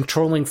was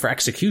controlling for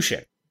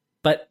execution.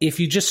 But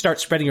if you just start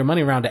spreading your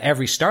money around to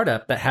every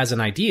startup that has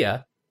an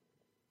idea,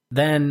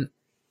 then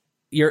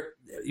you're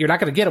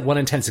not going to get a 1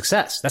 in 10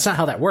 success. That's not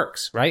how that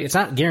works, right? It's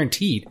not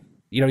guaranteed.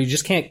 You know, you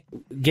just can't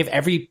give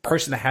every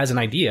person that has an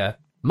idea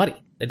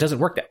money. It doesn't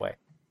work that way.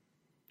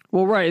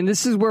 Well, right. And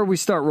this is where we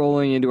start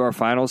rolling into our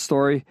final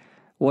story,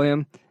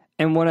 William.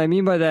 And what I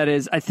mean by that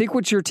is I think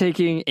what you're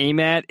taking aim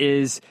at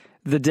is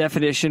the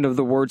definition of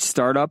the word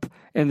startup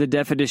and the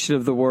definition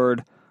of the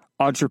word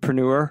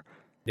entrepreneur.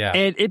 Yeah.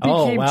 And it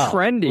became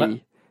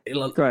trendy.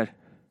 Go ahead.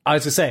 I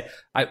was going to say,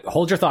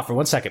 hold your thought for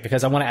 1 second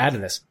because I want to add to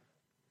this.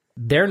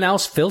 They're now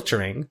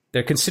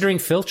considering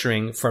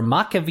filtering for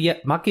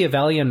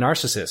Machiavellian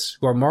narcissists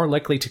who are more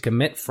likely to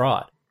commit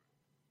fraud.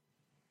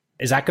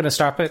 Is that going to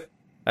stop it?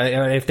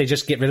 If they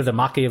just get rid of the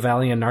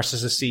Machiavellian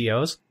narcissist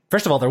CEOs?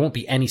 First of all, there won't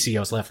be any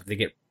CEOs left if they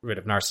get rid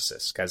of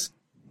narcissists because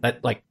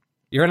that, like, if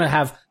you're going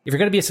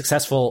to be a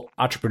successful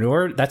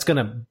entrepreneur, that's going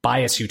to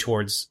bias you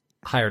towards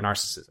higher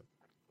narcissism.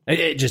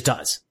 It just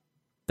does.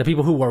 The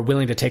people who are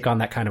willing to take on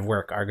that kind of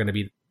work are going to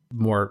be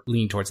more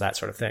lean towards that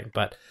sort of thing.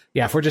 But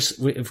yeah,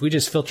 if we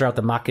just filter out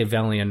the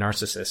Machiavellian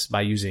narcissists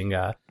by using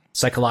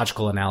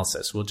psychological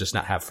analysis, we'll just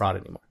not have fraud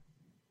anymore.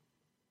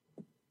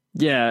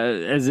 Yeah,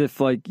 as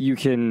if like you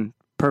can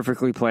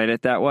perfectly plan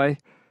it that way.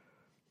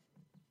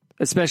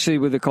 Especially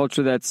with a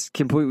culture that's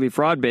completely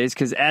fraud-based,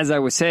 because as I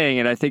was saying,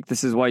 and I think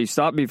this is why you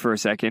stopped me for a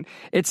second,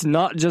 it's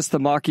not just the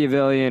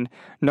Machiavellian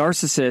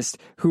narcissists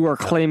who are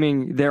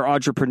claiming they're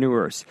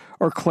entrepreneurs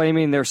or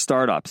claiming they're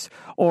startups.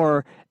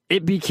 Or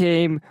it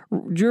became,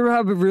 do you remember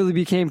how it really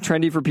became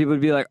trendy for people to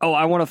be like, oh,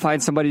 I want to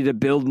find somebody to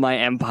build my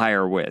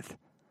empire with,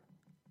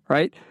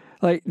 right?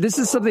 Like, this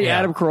is something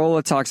Adam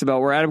Carolla talks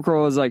about, where Adam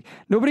Carolla is like,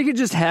 nobody can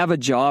just have a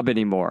job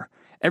anymore.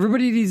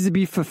 Everybody needs to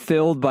be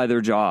fulfilled by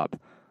their job.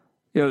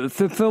 You know,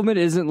 fulfillment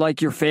isn't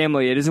like your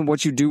family. It isn't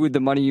what you do with the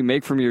money you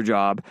make from your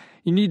job.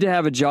 You need to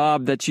have a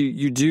job that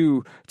you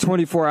do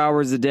 24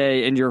 hours a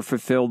day and you're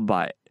fulfilled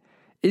by it.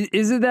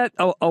 Isn't that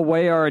a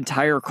way our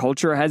entire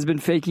culture has been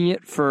faking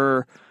it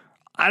for,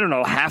 I don't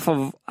know, half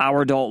of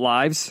our adult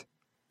lives.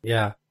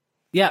 Yeah.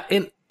 Yeah.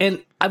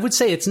 And I would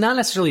say it's not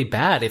necessarily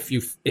bad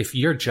if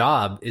your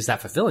job is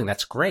that fulfilling.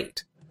 That's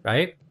great.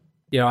 Right.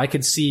 I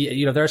could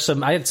see,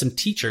 I had some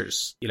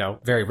teachers,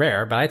 very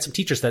rare, but I had some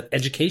teachers that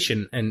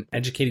education and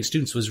educating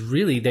students was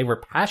really, they were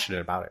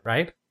passionate about it.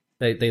 Right.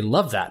 They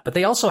loved that, but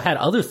they also had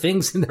other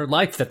things in their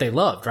life that they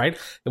loved. Right.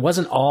 It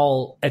wasn't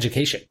all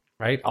education,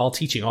 right? All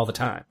teaching all the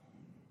time.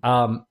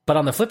 But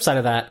on the flip side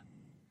of that,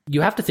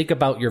 you have to think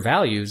about your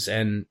values,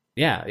 and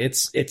yeah,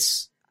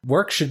 it's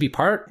work should be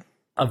part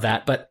of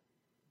that, but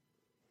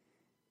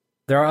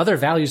there are other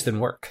values than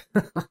work.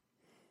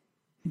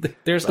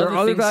 There are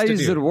other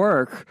values than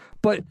work,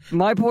 but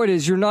my point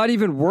is you're not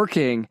even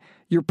working.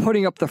 You're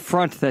putting up the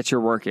front that you're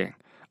working.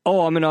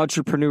 Oh, I'm an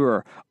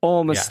entrepreneur. Oh,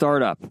 I'm a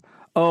startup.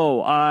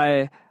 Oh,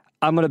 I'm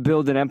going to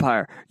build an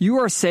empire. You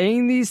are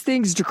saying these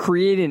things to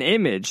create an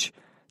image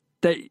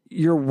that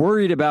you're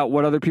worried about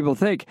what other people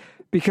think.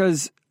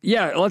 Because,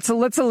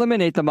 let's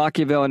eliminate the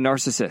Machiavellian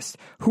narcissist.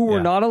 Who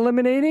we're not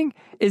eliminating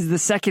is the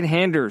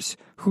second-handers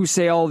who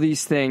say all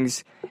these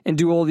things and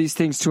do all these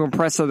things to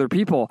impress other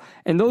people.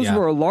 And those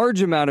were a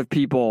large amount of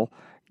people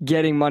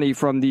getting money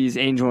from these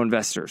angel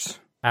investors.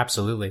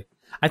 Absolutely.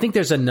 I think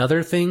there's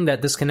another thing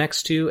that this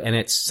connects to, and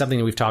it's something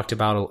that we've talked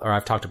about, or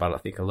I've talked about, I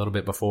think, a little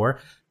bit before,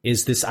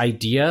 is this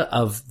idea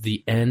of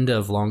the end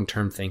of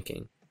long-term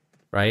thinking,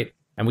 right?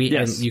 And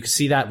and you can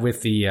see that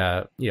with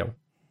the,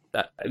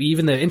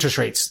 even the interest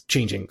rates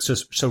changing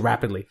so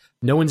rapidly.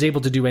 No one's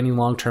able to do any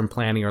long-term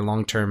planning or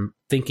long-term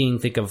thinking,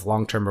 think of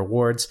long-term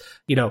rewards.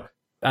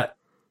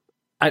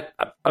 I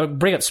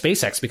bring up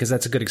SpaceX because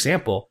that's a good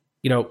example.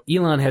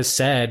 Elon has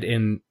said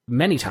in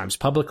many times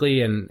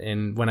publicly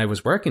and when I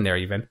was working there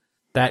even,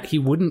 that he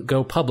wouldn't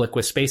go public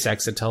with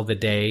SpaceX until the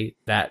day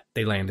that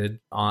they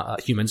landed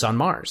humans on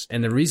Mars.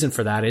 And the reason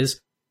for that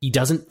is he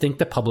doesn't think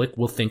the public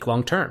will think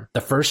long term. The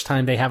first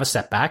time they have a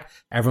setback,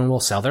 everyone will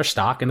sell their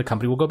stock and the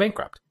company will go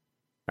bankrupt.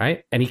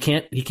 Right? And he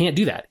can't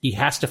do that. He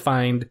has to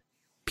find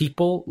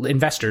people,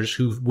 investors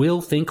who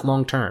will think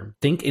long term,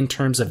 think in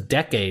terms of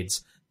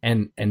decades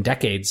and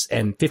decades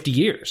and 50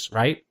 years,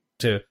 right?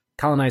 To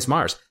colonize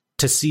Mars,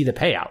 to see the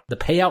payout. The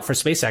payout for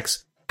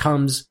SpaceX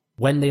comes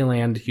when they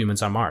land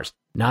humans on Mars.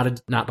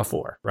 Not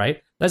before,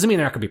 right? Doesn't mean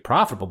they're not going to be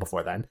profitable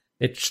before then.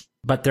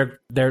 But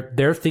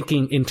they're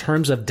thinking in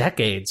terms of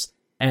decades,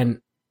 and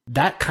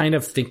that kind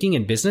of thinking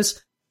in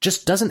business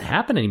just doesn't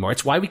happen anymore.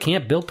 It's why we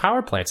can't build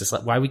power plants. It's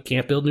why we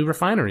can't build new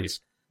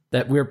refineries.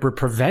 That we're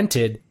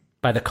prevented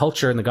by the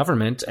culture and the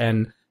government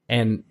and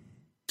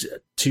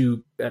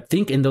to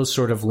think in those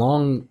sort of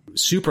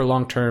super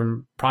long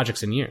term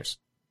projects and years.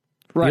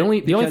 Right.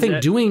 The only thing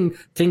doing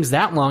things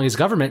that long is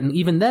government, and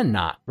even then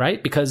not,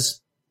 right?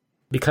 Because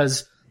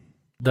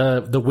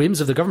the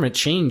whims of the government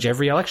change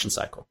every election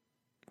cycle.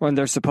 When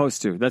they're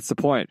supposed to. That's the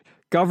point.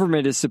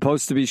 Government is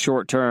supposed to be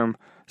short term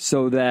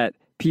so that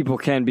people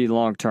can be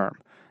long term.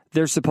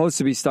 They're supposed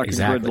to be stuck in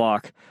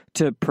gridlock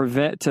to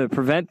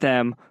prevent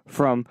them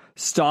from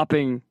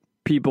stopping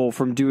people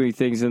from doing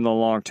things in the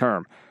long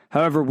term.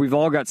 However, we've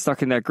all got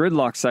stuck in that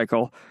gridlock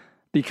cycle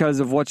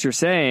because of what you're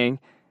saying,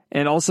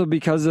 and also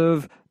because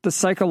of the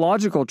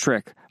psychological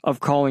trick of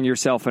calling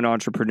yourself an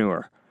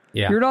entrepreneur.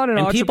 Yeah. You're not an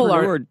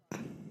entrepreneur.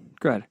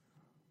 Go ahead.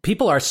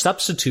 People are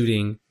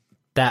substituting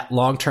that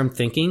long-term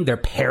thinking. They're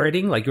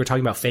parroting, like you were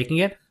talking about faking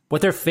it.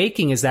 What they're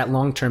faking is that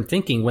long-term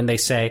thinking when they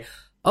say,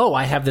 oh,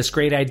 I have this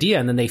great idea,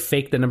 and then they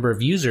fake the number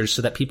of users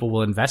so that people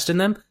will invest in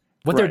them.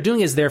 What they're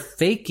doing is they're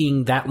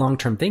faking that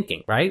long-term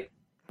thinking, right?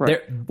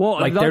 Right.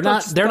 They're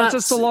not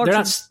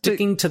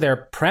sticking to their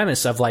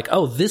premise of like,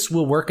 oh, this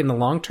will work in the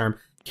long term.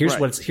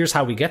 Here's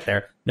how we get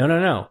there.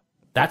 No.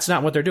 That's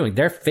not what they're doing.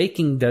 They're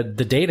faking the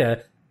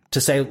data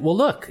to say, well,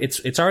 look,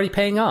 it's already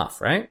paying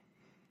off, right?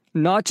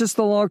 Not just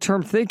the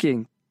long-term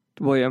thinking,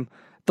 William,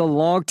 the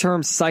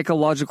long-term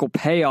psychological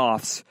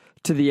payoffs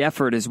to the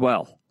effort as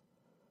well.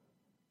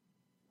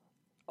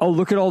 Oh,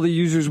 look at all the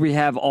users we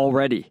have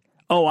already.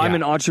 Oh, I'm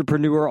an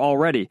entrepreneur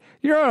already.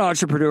 You're not an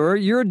entrepreneur.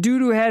 You're a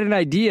dude who had an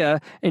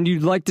idea and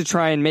you'd like to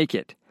try and make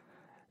it.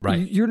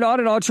 Right. You're not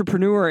an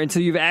entrepreneur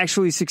until you've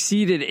actually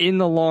succeeded in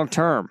the long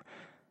term.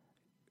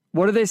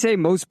 What do they say?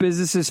 Most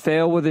businesses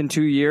fail within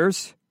 2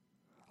 years.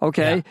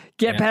 Okay.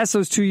 Get past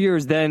those 2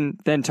 years, then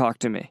talk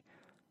to me.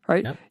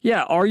 Right? Yep.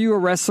 Yeah. Are you a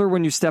wrestler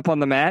when you step on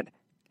the mat?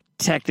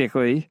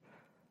 Technically.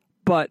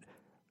 But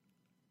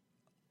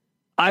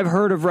I've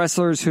heard of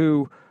wrestlers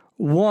who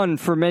won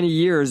for many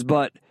years,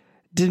 but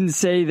didn't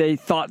say they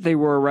thought they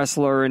were a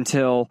wrestler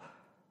until,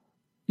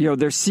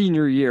 their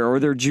senior year or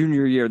their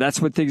junior year.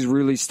 That's when things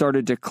really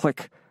started to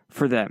click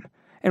for them.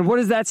 And what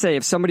does that say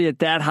if somebody at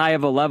that high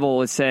of a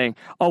level is saying,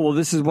 oh, well,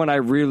 this is when I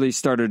really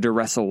started to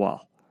wrestle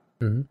well?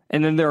 Mm-hmm.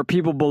 And then there are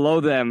people below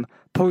them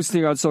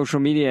posting on social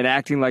media and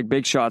acting like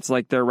big shots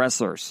like they're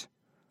wrestlers.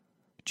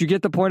 Do you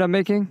get the point I'm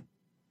making?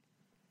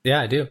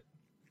 Yeah, I do.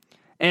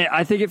 And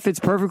I think it fits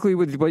perfectly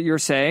with what you're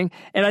saying.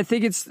 And I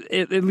think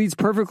it leads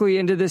perfectly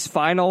into this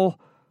final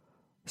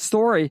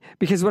story,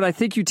 because when I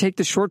think you take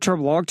the short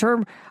term, long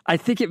term, I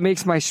think it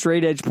makes my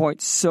straight edge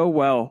point so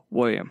well,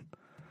 William.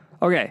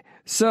 Okay,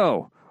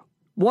 so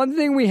one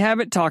thing we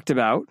haven't talked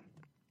about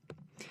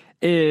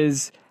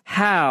is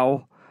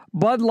how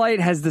Bud Light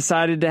has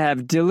decided to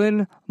have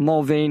Dylan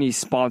Mulvaney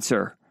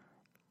sponsor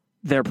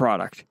their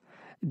product.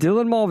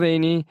 Dylan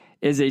Mulvaney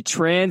is a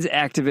trans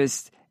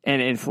activist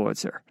and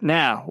influencer.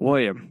 Now,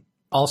 William.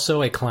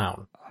 Also a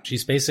clown.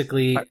 She's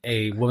basically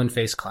a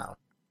woman-faced clown.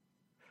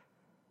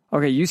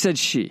 Okay, you said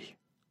she.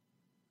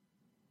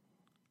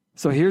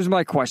 So here's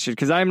my question,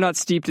 because I'm not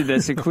steeped in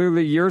this, and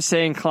clearly you're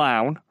saying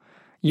clown.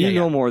 You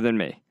know more than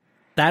me.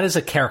 That is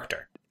a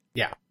character.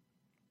 Yeah.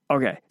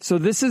 Okay, so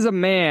this is a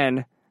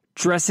man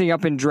dressing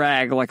up in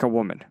drag like a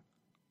woman.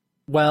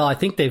 Well, I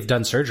think they've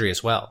done surgery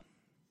as well,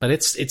 but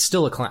it's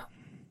still a clown.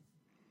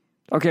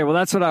 Okay, well,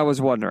 that's what I was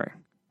wondering.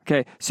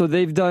 Okay, so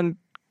they've done,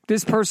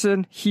 this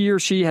person, he or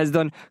she has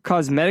done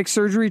cosmetic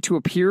surgery to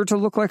appear to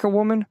look like a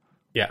woman?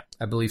 Yeah,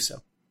 I believe so.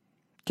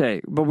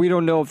 Okay, but we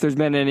don't know if there's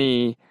been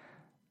any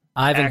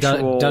I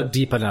haven't dug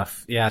deep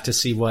enough, to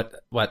see what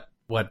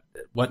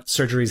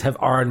surgeries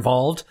are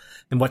involved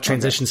and what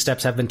transition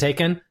steps have been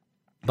taken.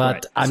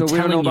 But I'm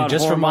telling you,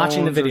 just from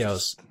watching the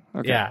videos,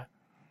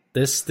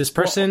 this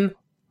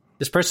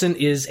person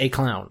is a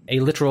clown, a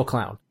literal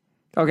clown.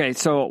 Okay,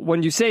 so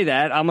when you say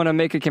that, I'm going to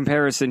make a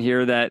comparison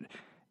here that,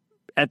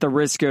 at the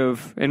risk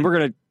of, and we're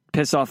going to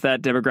piss off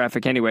that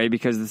demographic anyway,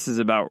 because this is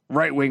about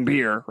right-wing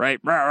beer, right?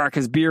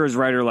 Because beer is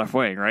right or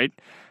left-wing, right?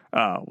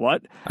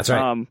 What? That's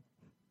right.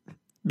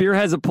 Beer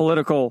has a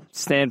political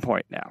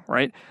standpoint now,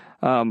 right?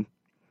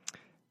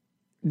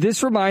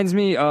 This reminds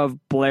me of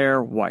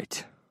Blair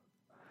White.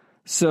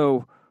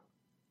 So,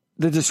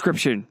 the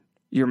description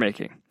you're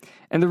making.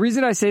 And the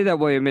reason I say that,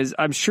 William, is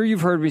I'm sure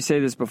you've heard me say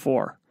this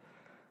before.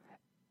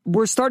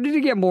 We're starting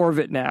to get more of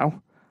it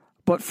now,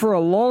 but for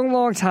a long,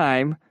 long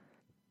time,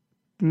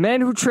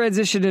 men who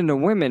transitioned into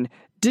women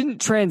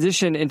didn't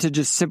transition into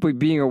just simply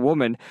being a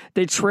woman.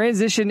 They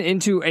transitioned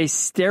into a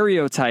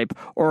stereotype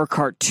or a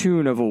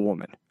cartoon of a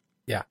woman.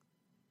 Yeah.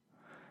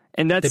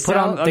 And that's they put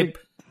on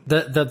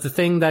the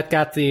thing that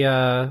got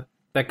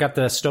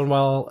the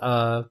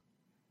Stonewall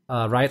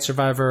riot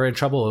survivor in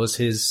trouble. It was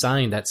his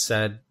sign that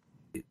said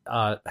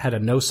had a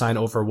no sign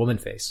over a woman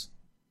face.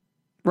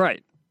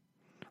 Right.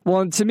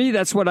 Well, to me,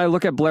 that's what I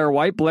look at Blair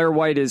White. Blair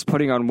White is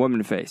putting on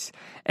woman face,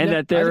 and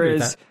that there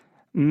is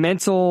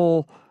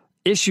mental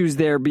issues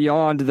there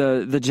beyond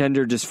the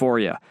gender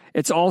dysphoria.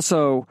 It's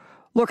also,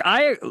 look,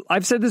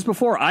 I've said this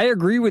before. I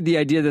agree with the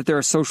idea that there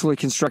are socially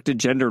constructed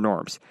gender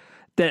norms.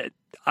 That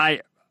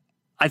I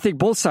think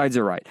both sides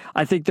are right.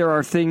 I think there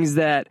are things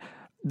that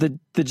the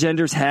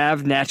genders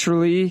have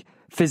naturally,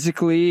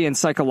 physically, and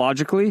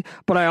psychologically,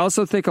 but I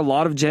also think a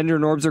lot of gender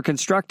norms are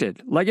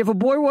constructed. Like if a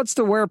boy wants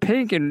to wear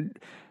pink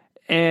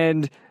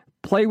and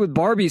play with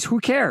Barbies, who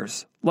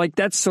cares? Like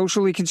that's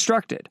socially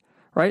constructed,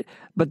 right?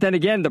 But then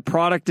again, the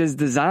product is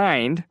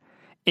designed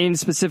in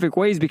specific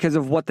ways because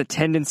of what the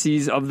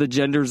tendencies of the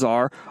genders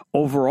are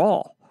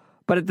overall.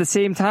 But at the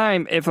same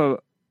time,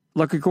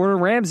 look at Gordon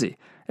Ramsay.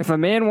 If a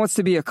man wants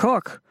to be a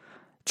cook,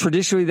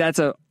 traditionally that's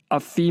a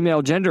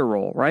female gender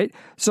role, right?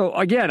 So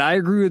again, I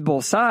agree with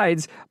both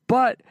sides,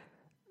 but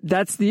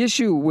that's the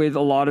issue with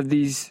a lot of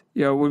these,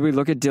 when we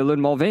look at Dylan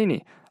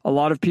Mulvaney, a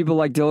lot of people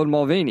like Dylan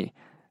Mulvaney,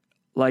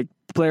 like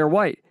Blair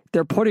White,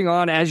 they're putting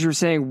on, as you're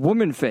saying,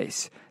 woman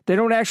face. They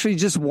don't actually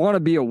just want to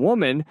be a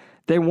woman.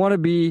 They want to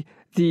be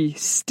the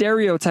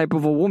stereotype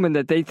of a woman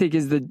that they think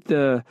is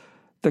the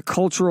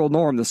cultural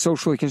norm, the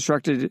socially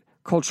constructed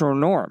cultural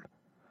norm.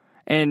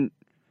 And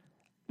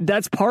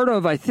that's part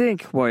of, I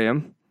think,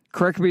 William,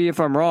 correct me if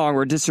I'm wrong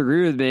or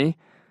disagree with me,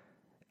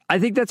 I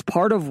think that's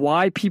part of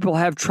why people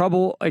have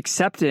trouble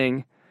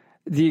accepting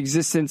the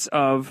existence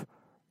of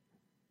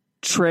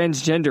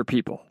transgender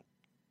people.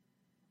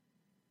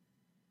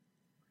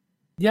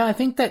 Yeah, I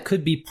think that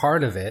could be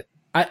part of it.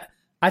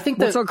 I think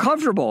that's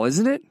uncomfortable,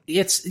 isn't it?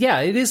 It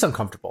is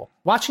uncomfortable.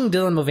 Watching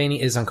Dylan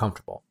Mulvaney is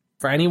uncomfortable.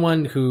 For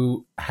anyone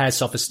who has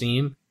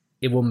self-esteem,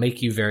 it will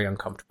make you very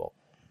uncomfortable.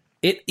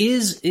 It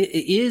is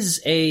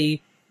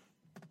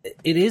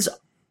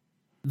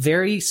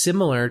very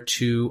similar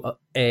to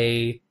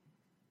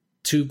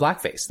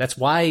blackface. That's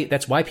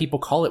why people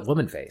call it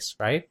woman face,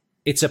 right?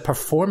 It's a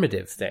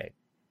performative thing.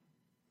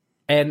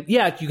 And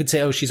yeah, you could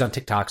say, oh, she's on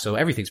TikTok, so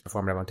everything's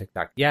performative on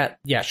TikTok. Yeah,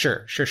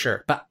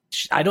 sure. But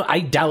I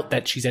doubt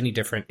that she's any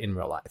different in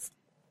real life,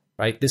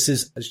 right? This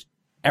is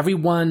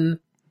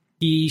everyone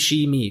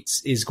she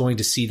meets is going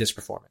to see this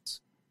performance.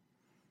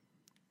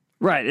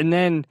 Right. And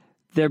then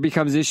there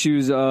becomes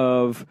issues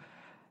of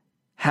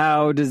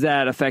how does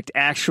that affect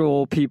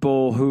actual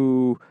people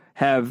who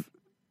have,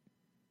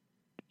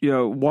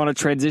 want to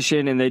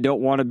transition and they don't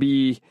want to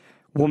be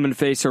woman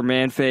faced or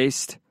man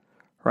faced.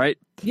 Right.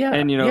 Yeah.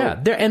 And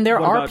there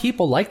are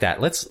people like that.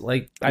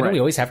 I know we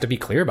always have to be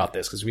clear about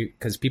this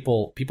because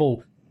people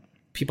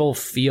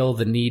feel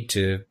the need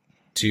to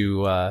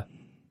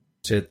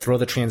throw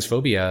the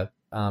transphobia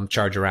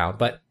charge around,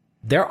 but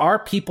there are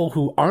people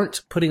who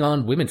aren't putting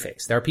on women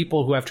face. There are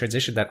people who have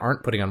transitioned that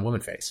aren't putting on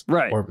woman face,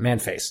 right, or man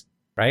face,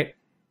 right?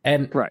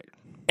 And right,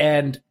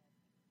 and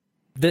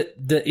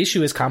the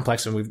issue is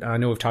complex, and I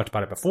know we've talked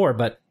about it before,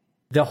 but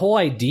the whole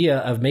idea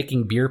of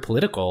making beer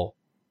political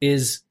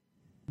is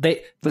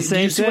did you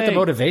see what the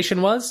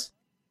motivation was?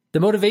 The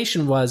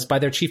motivation was by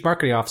their chief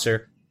marketing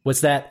officer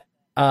was that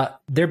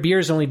their beer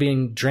is only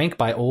being drank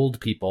by old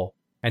people,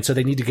 and so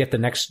they need to get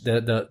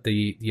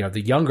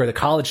the younger, the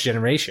college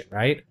generation,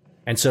 right?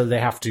 And so they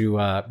have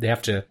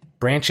to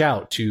branch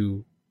out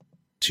to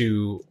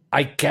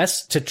I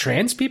guess to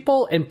trans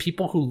people and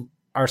people who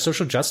are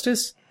social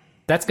justice.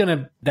 That's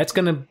gonna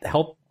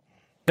help.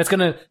 That's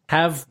gonna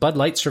have Bud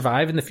Light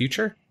survive in the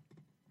future.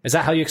 Is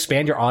that how you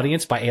expand your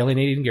audience, by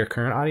alienating your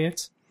current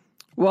audience?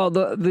 Well,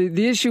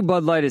 the issue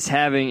Bud Light is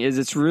having is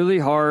it's really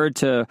hard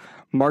to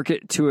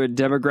market to a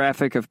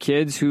demographic of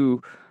kids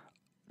who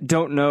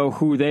don't know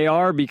who they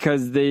are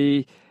because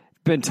they've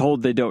been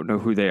told they don't know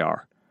who they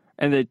are.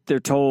 And they're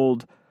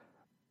told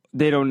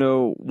they don't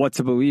know what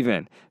to believe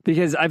in.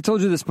 Because I've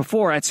told you this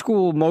before, at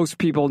school, most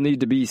people need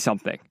to be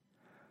something.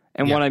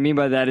 And what I mean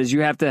by that is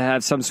you have to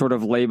have some sort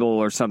of label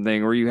or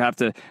something, or you have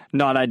to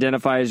not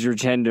identify as your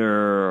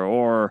gender,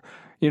 or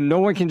no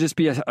one can just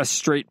be a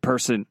straight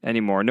person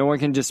anymore. No one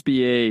can just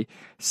be a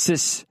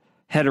cis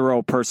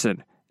hetero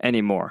person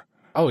anymore.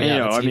 Oh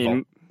yeah, I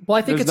mean, well,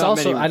 I think it's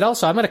also. I'm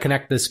going to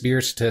connect this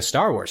beers to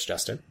Star Wars,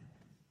 Justin.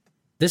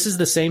 This is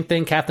the same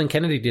thing Kathleen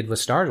Kennedy did with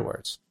Star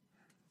Wars.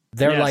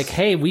 They're like,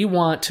 hey, we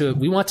want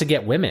to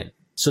get women,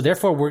 so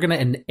therefore we're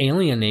going to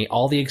alienate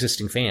all the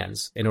existing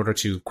fans in order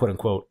to quote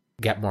unquote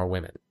get more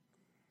women.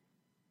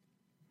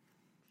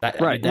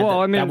 Right.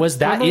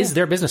 That is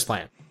their business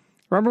plan.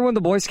 Remember when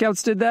the Boy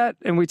Scouts did that,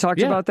 and we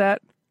talked about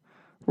that,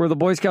 where the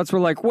Boy Scouts were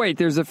like, "Wait,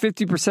 there's a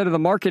 50% of the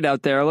market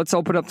out there. Let's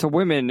open up to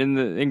women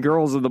and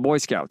girls of the Boy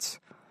Scouts."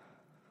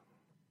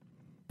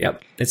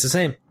 Yep, it's the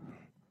same.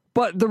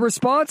 But the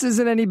response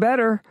isn't any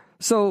better.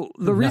 So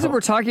the reason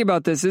we're talking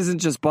about this isn't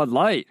just Bud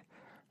Light,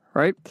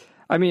 right?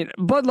 I mean,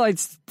 Bud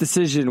Light's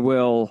decision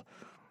will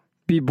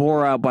be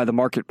bore out by the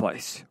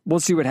marketplace. We'll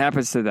see what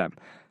happens to them.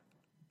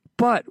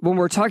 But when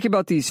we're talking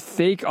about these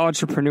fake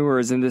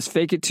entrepreneurs and this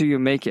fake it till you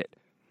make it,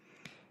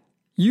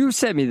 you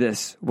sent me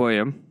this,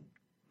 William,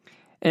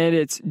 and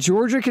it's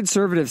Georgia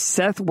conservative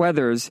Seth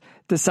Weathers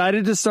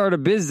decided to start a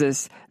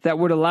business that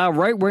would allow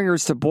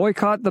right-wingers to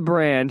boycott the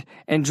brand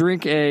and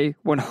drink a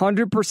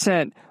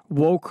 100%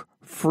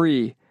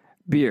 woke-free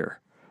beer.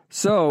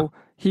 So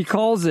he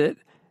calls it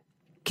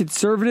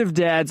Conservative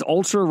Dad's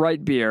Ultra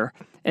Right Beer,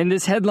 and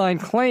this headline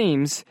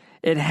claims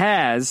it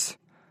has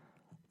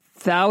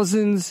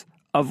thousands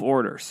of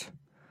orders.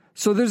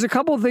 So there's a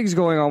couple of things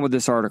going on with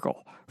this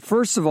article.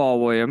 First of all,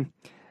 William,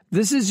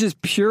 this is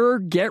just pure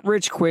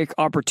get-rich-quick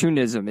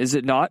opportunism, is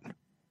it not?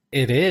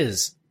 It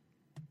is.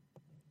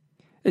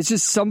 It's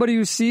just somebody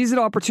who sees an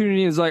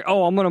opportunity and is like,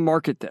 oh, I'm going to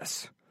market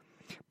this.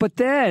 But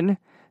then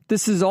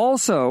this is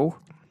also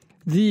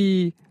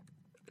the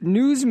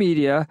news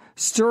media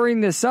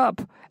stirring this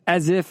up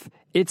as if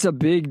it's a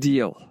big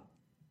deal.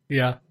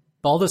 Yeah.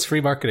 All this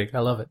free marketing. I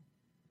love it.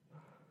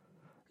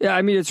 Yeah,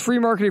 I mean, it's free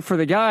marketing for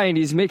the guy and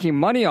he's making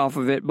money off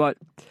of it, but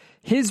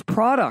his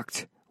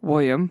product,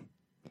 William,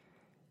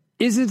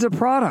 isn't a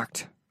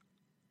product.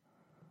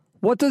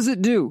 What does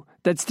it do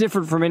that's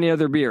different from any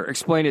other beer?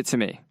 Explain it to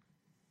me.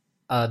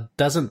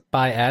 Doesn't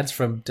buy ads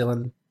from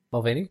Dylan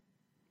Mulvaney.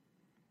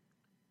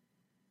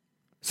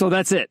 So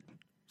that's it.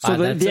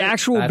 So the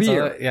actual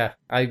beer.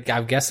 I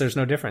guess there's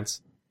no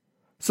difference.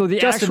 So the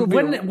Justin, actual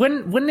beer.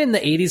 When in the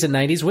 80s and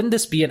 90s, wouldn't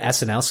this be an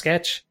SNL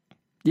sketch?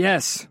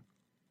 Yes.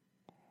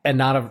 And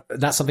not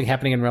something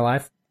happening in real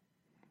life?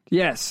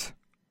 Yes.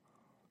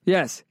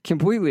 Yes,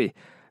 completely.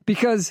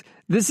 Because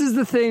this is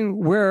the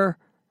thing where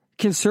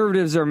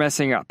conservatives are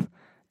messing up.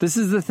 This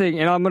is the thing,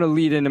 and I'm going to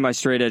lead into my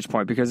straight edge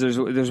point because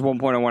there's one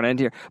point I want to end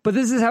here. But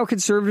this is how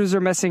conservatives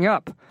are messing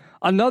up.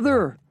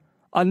 Another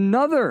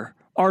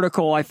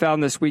article I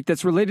found this week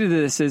that's related to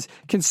this is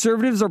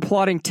conservatives are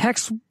plotting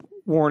text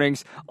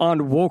warnings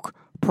on woke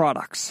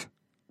products.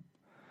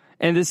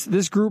 And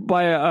this group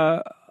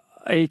by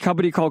a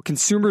company called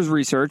Consumers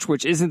Research,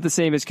 which isn't the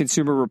same as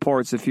Consumer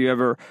Reports, if you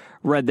ever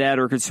read that,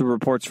 or Consumer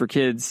Reports for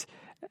Kids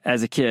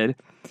as a kid.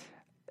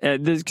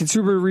 The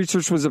Consumer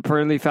Research was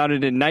apparently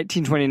founded in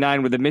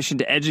 1929 with a mission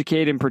to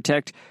educate and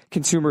protect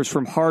consumers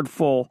from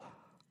harmful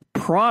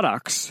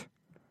products.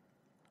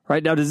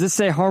 Right now, does this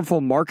say harmful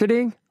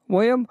marketing,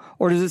 William,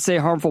 or does it say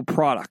harmful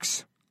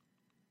products?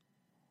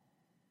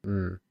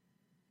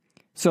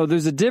 So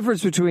there's a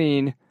difference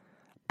between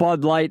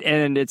Bud Light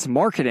and its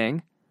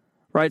marketing,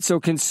 right?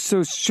 So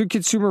should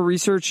Consumer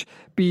Research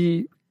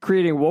be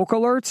creating woke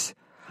alerts?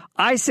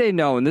 I say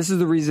no, and this is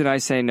the reason I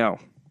say no.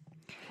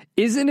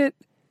 Isn't it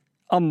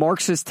a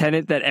Marxist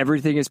tenet that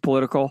everything is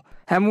political?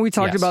 Haven't we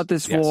talked about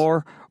this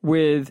before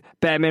with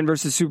Batman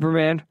versus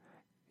Superman?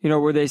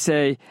 Where they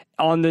say,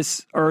 on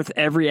this earth,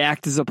 every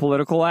act is a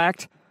political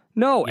act.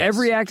 No,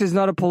 every act is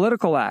not a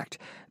political act.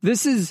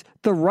 This is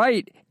the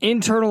right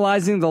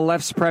internalizing the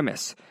left's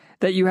premise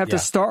that you have to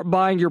start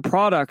buying your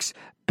products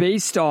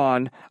based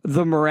on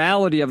the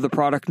morality of the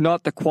product,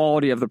 not the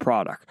quality of the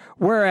product.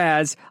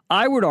 Whereas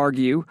I would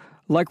argue,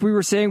 like we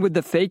were saying with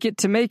the fake it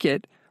to make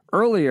it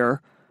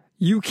earlier,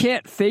 you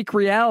can't fake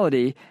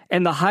reality,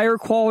 and the higher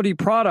quality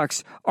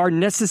products are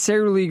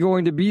necessarily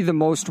going to be the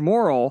most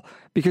moral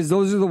because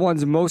those are the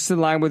ones most in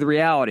line with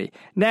reality.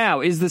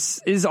 Now,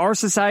 is our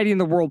society in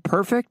the world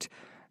perfect?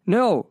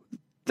 No.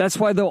 That's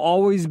why there'll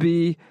always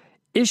be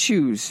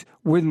issues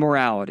with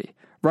morality,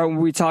 right?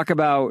 When we talk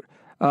about,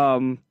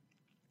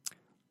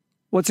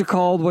 what's it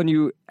called when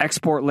you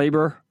export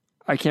labor?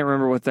 I can't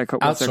remember what's that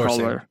called.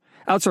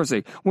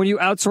 Outsourcing. When you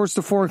outsource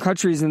to foreign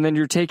countries and then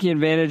you're taking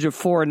advantage of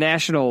foreign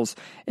nationals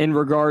in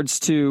regards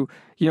to,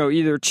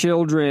 either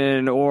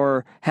children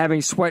or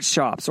having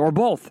sweatshops or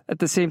both at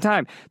the same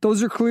time.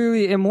 Those are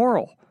clearly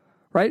immoral,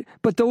 right?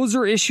 But those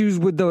are issues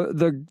with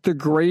the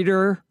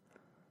greater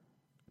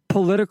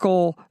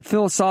political,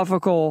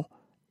 philosophical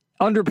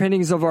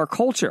underpinnings of our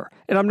culture.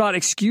 And I'm not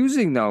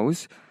excusing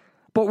those,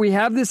 but we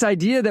have this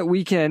idea that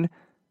we can,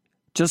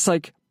 just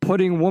like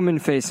putting woman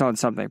face on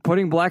something,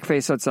 putting black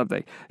face on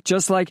something,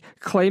 just like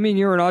claiming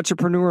you're an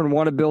entrepreneur and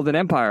want to build an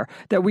empire,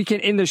 that we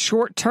can, in the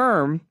short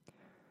term,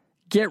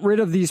 get rid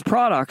of these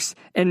products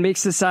and make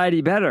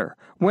society better.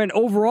 When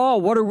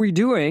overall, what are we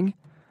doing?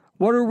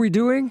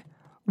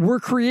 We're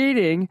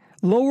creating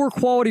lower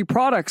quality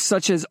products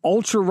such as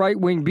ultra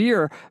right-wing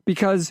beer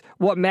because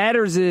what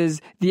matters is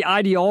the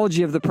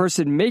ideology of the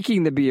person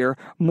making the beer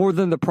more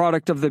than the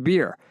product of the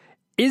beer.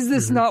 Is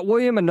this not,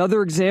 William,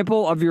 another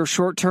example of your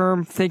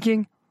short-term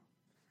thinking?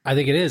 I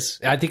think it is.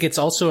 I think it's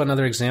also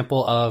another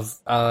example of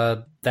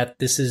that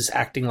this is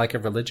acting like a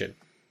religion,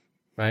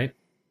 right?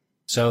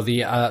 So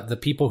the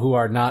people who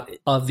are not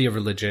of the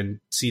religion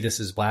see this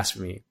as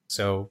blasphemy.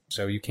 So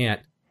you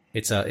can't.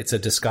 It's a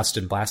disgust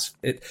and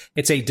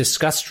it's a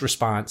disgust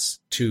response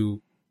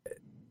to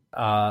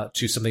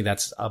something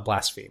that's a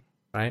blasphemy,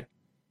 right?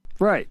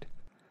 Right.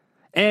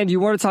 And you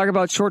want to talk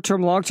about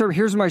short-term, long-term?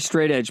 Here's my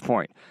straight edge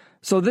point.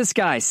 So this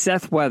guy,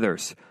 Seth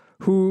Weathers,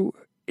 who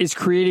is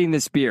creating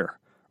this beer,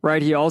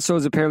 right? He also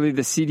is apparently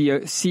the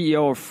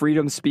CEO of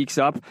Freedom Speaks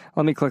Up.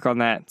 Let me click on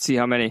that, see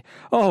how many.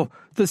 Oh,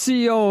 the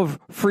CEO of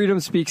Freedom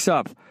Speaks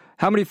Up.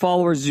 How many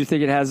followers do you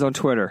think it has on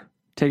Twitter?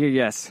 Take a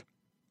guess.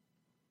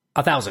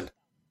 1,000.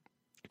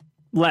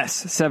 Less,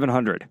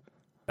 700.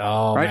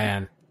 Oh, right?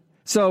 Man.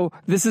 So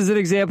this is an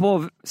example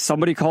of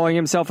somebody calling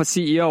himself a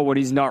CEO when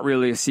he's not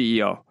really a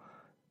CEO.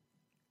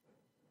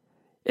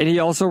 And he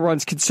also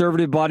runs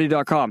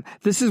conservativebody.com.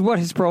 This is what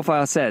his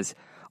profile says.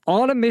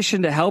 On a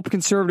mission to help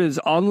conservatives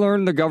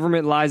unlearn the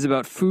government lies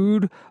about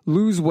food,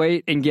 lose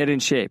weight, and get in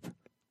shape.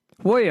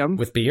 William.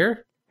 With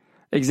beer?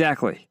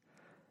 Exactly.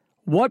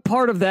 What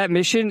part of that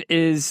mission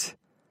is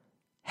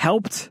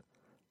helped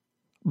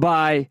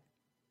by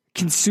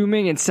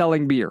consuming and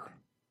selling beer?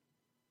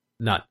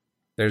 None.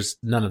 There's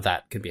none of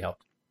that can be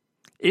helped.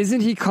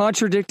 Isn't he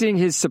contradicting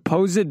his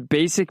supposed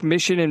basic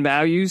mission and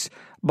values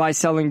by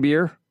selling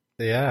beer?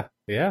 Yeah.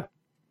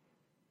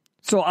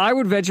 So I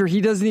would venture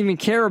he doesn't even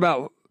care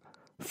about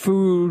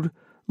food,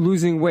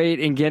 losing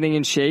weight, and getting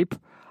in shape.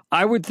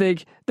 I would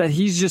think that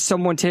he's just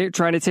someone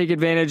trying to take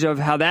advantage of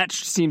how that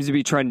seems to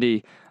be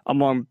trendy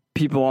among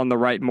people on the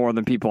right more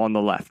than people on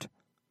the left.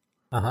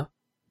 Uh-huh.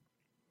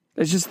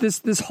 It's just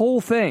this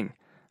whole thing,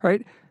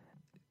 right?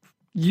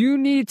 You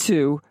need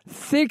to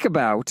think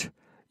about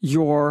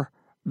your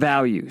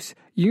values.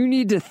 You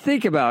need to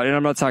think about, and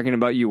I'm not talking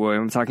about you,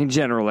 William, I'm talking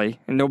generally,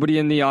 and nobody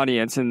in the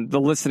audience and the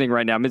listening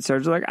right now,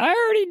 mid-stars are like, I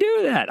already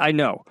do that. I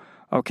know,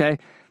 okay?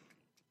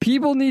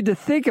 People need to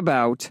think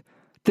about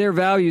their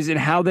values and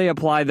how they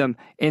apply them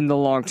in the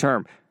long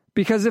term.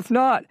 Because if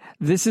not,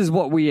 this is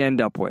what we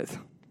end up with.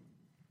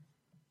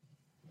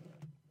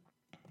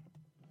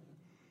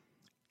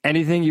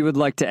 Anything you would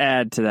like to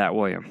add to that,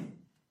 William?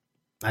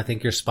 I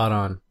think you're spot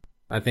on.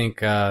 I think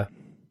that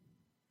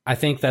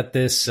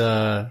this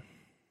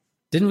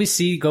didn't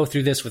we go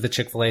through this with the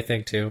Chick-fil-A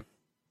thing too?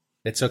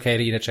 It's okay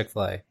to eat a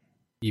Chick-fil-A,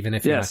 even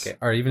if you're not gay,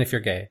 or even if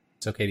you're gay.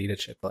 It's okay to eat a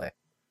Chick-fil-A.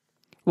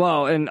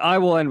 Well, and I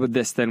will end with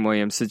this then,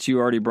 William, since you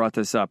already brought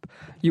this up.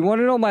 You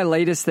want to know my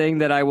latest thing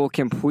that I will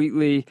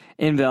completely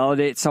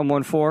invalidate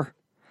someone for?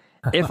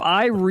 If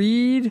I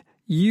read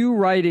you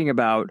writing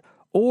about,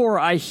 or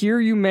I hear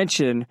you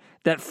mention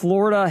that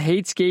Florida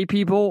hates gay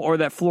people, or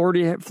that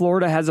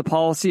Florida has a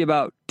policy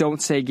about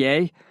don't say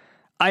gay,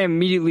 I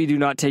immediately do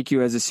not take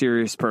you as a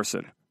serious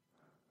person.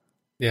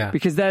 Yeah.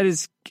 Because that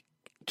is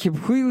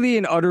completely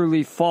and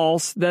utterly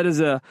false. That is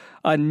a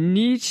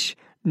niche,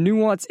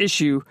 nuanced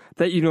issue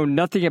that you know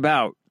nothing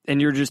about,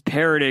 and you're just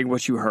parroting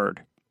what you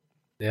heard.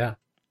 Yeah.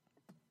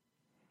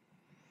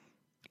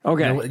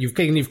 Okay. You've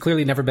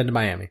clearly never been to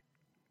Miami.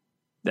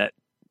 That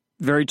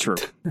very true.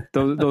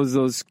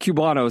 those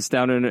Cubanos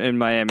down in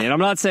Miami, and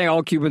I'm not saying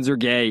all Cubans are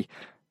gay.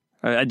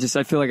 I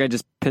feel like I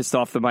just pissed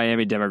off the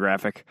Miami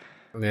demographic.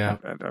 Yeah.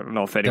 I don't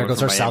know if anyone. There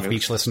goes our South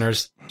Beach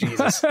listeners.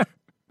 Jesus.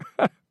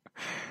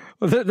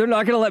 They're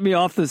not going to let me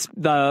off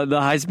the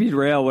high-speed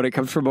rail when it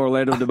comes from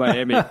Orlando to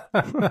Miami.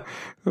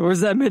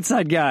 Where's that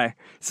midside guy?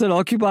 Said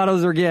all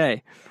Cubanos are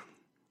gay.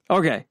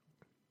 Okay,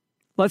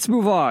 let's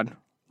move on.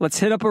 Let's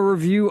hit up a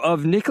review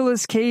of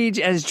Nicolas Cage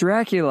as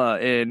Dracula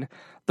in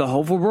The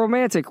Hopeful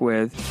Romantic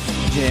with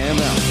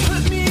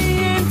JML. Put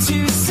me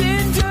into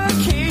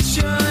syndication.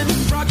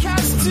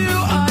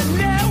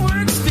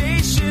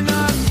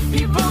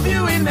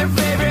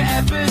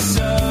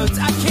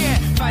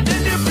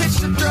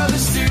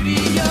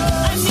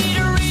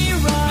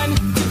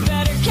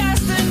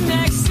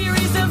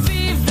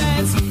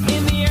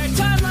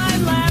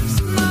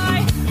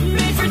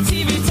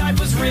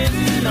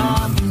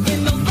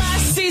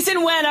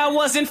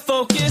 wasn't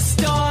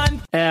focused on.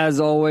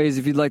 As always,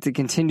 if you'd like to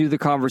continue the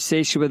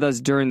conversation with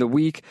us during the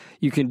week,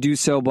 you can do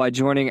so by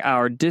joining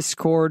our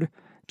Discord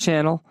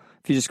channel.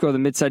 If you just go to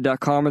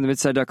midside.com or the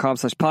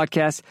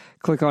midside.com/podcast,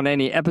 click on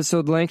any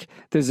episode link.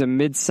 There's a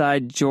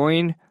Midside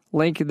join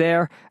link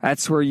there.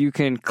 That's where you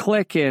can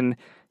click and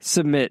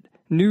submit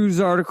news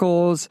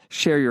articles,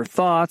 share your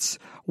thoughts,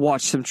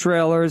 watch some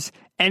trailers,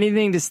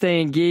 anything to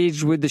stay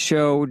engaged with the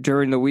show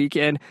during the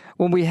weekend.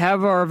 When we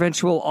have our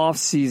eventual off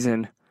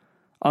season,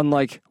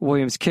 unlike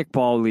Williams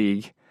Kickball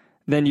League,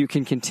 then you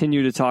can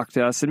continue to talk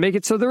to us and make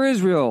it so there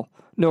is no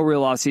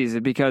real off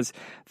season, because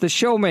the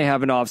show may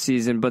have an off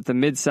season, but the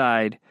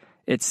Midside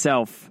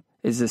itself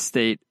is a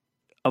state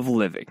of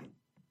living.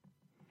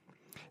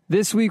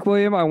 This week,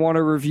 William, I want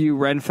to review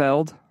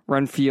Renfield,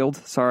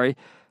 sorry.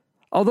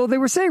 Although they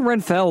were saying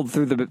Renfield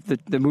through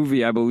the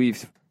movie, I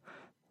believe.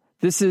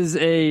 This is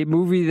a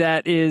movie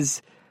that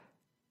is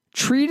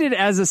treated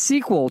as a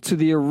sequel to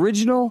the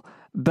original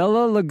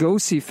Bela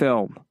Lugosi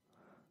film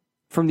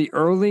from the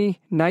early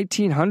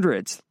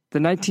 1900s, the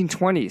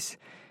 1920s.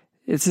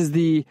 This is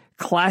the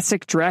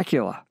classic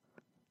Dracula,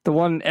 the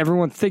one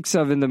everyone thinks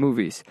of in the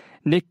movies.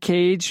 Nick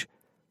Cage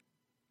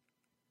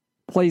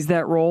plays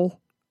that role.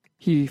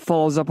 He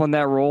follows up on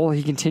that role.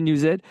 He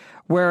continues it.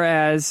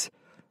 Whereas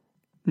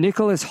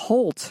Nicholas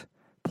Hoult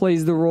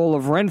plays the role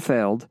of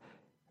Renfield,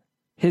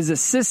 his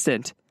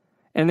assistant,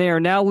 and they are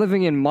now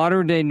living in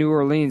modern-day New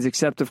Orleans,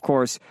 except, of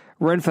course,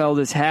 Renfield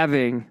is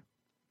having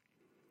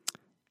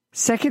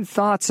second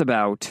thoughts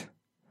about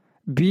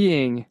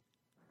being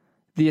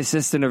the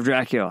assistant of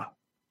Dracula.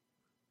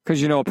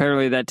 Because,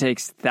 apparently that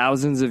takes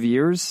thousands of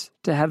years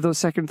to have those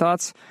second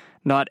thoughts.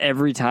 Not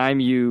every time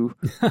you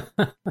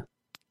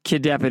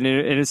kidnap an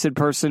innocent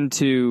person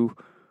to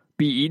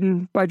be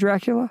eaten by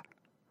Dracula.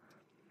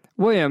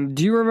 William,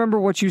 do you remember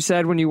what you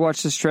said when you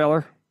watched this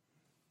trailer?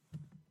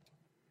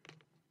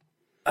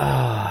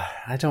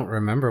 I don't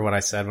remember what I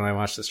said when I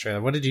watched this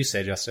trailer. What did you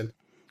say, Justin?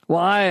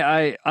 Well,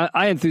 I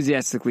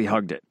enthusiastically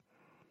hugged it.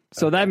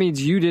 So that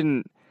means you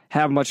didn't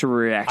have much of a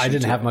reaction. I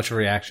didn't have much of a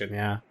reaction,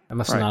 yeah. I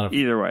must not have.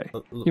 Either way.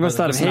 You must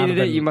not have hated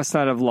it. You must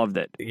not have loved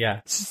it.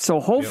 Yeah. So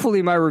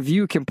hopefully my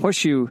review can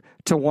push you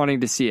to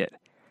wanting to see it.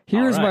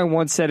 Here's my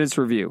one-sentence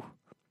review.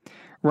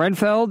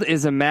 Renfield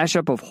is a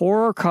mashup of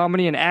horror,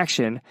 comedy, and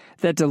action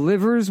that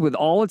delivers with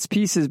all its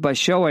pieces by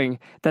showing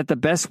that the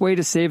best way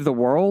to save the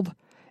world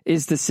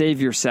is to save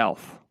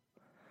yourself.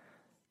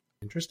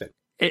 Interesting.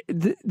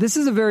 This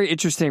is a very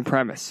interesting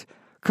premise,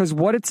 because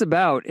what it's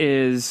about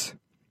is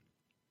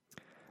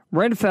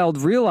Renfield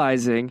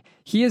realizing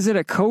he is in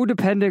a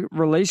codependent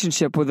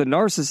relationship with a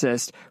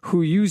narcissist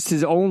who used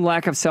his own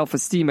lack of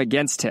self-esteem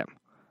against him.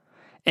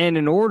 And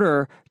in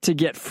order to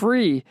get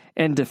free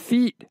and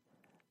defeat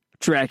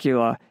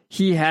Dracula,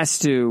 he has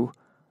to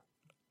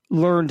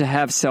learn to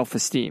have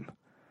self-esteem.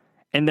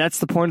 And that's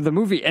the point of the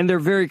movie. And they're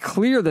very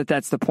clear that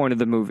that's the point of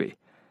the movie.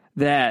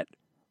 That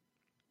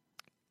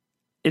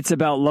it's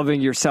about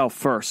loving yourself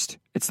first.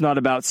 It's not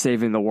about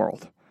saving the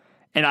world.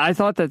 And I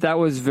thought that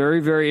was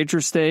very, very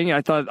interesting.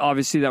 I thought,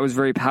 obviously, that was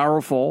very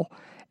powerful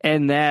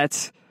and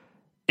that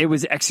it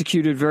was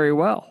executed very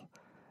well.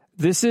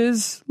 This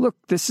is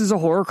a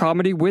horror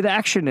comedy with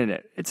action in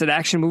it. It's an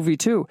action movie,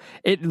 too.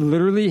 It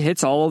literally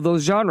hits all of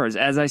those genres,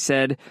 as I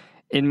said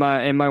in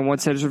my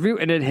one-sentence review,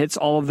 and it hits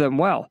all of them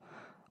well.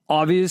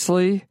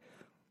 Obviously,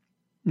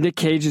 Nick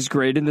Cage is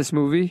great in this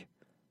movie.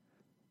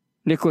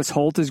 Nicholas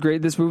Hoult is great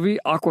in this movie.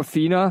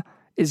 Awkwafina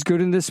is good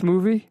in this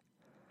movie.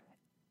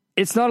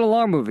 It's not a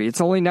long movie.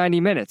 It's only 90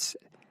 minutes.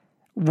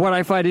 What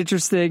I find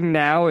interesting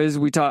now is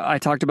I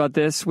talked about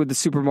this with the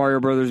Super Mario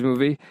Brothers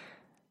movie.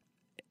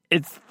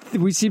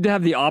 We seem to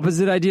have the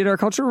opposite idea in our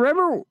culture.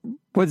 Remember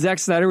when Zack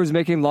Snyder was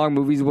making long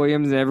movies,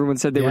 Williams, and everyone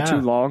said they were too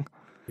long?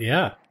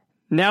 Yeah.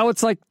 Now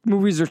it's like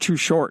movies are too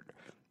short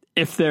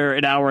if they're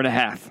an hour and a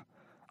half.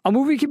 A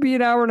movie could be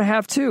an hour and a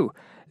half, too.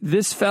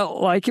 This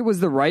felt like it was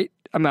the right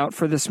amount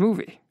for this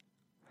movie.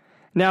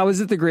 Now, is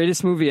it the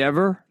greatest movie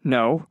ever?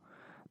 No.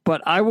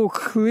 But I will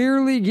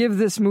clearly give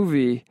this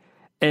movie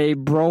a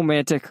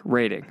bromantic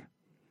rating.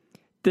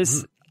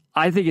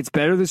 I think it's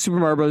better than Super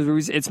Mario Bros.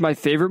 Movies. It's my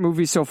favorite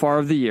movie so far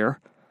of the year.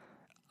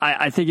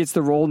 I think it's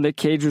the role Nick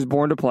Cage was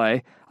born to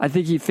play. I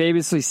think he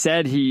famously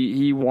said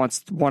he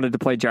wanted to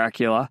play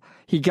Dracula.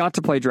 He got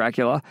to play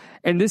Dracula,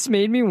 and this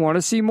made me want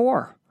to see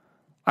more.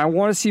 I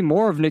want to see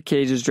more of Nick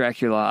Cage as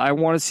Dracula. I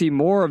want to see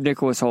more of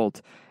Nicholas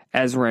Hoult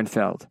as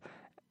Renfield.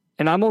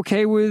 And I'm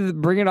okay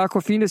with bringing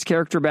Awkwafina's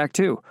character back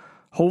too.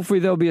 Hopefully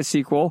there'll be a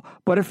sequel,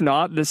 but if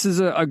not, this is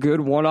a good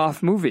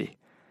one-off movie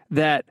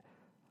that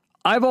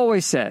I've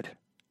always said,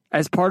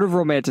 as part of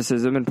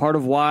romanticism and part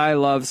of why I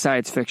love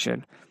science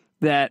fiction,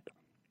 that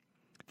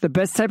the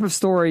best type of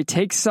story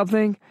takes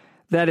something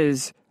that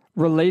is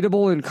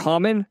relatable and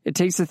common. It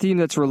takes a theme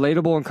that's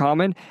relatable and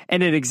common,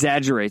 and it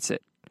exaggerates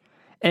it.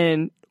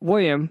 And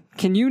William,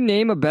 can you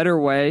name a better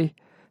way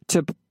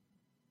to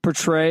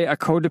portray a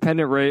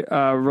codependent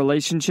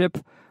relationship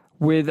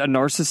with a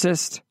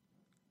narcissist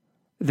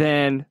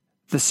than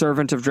The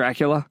Servant of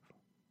Dracula?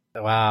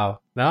 Wow.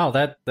 No,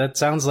 that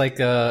sounds like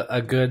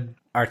a good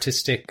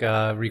artistic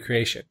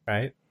recreation,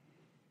 right?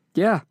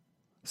 Yeah.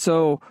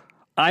 So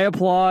I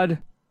applaud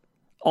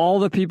all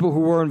the people who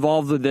were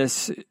involved with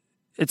this.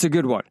 It's a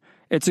good one.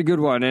 It's a good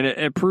one. And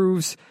it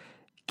proves,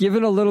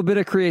 given a little bit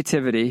of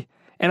creativity,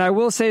 and I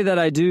will say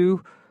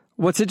that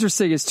what's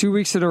interesting is 2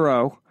 weeks in a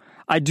row,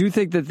 I do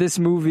think that this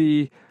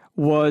movie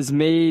was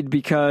made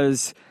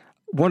because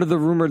one of the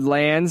rumored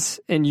lands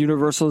in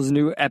Universal's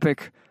new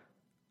Epic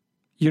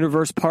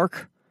Universe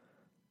Park,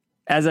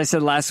 as I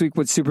said last week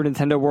with Super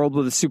Nintendo World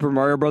with the Super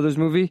Mario Brothers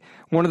movie,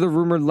 one of the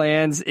rumored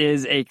lands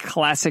is a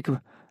classic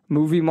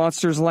movie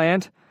monsters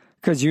land,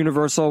 because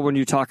Universal, when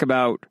you talk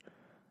about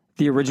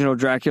the original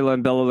Dracula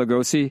and Bela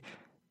Lugosi,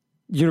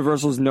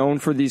 Universal's known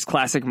for these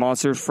classic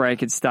monsters,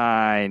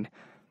 Frankenstein,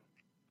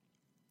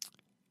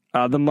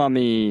 The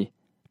Mummy,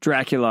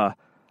 Dracula.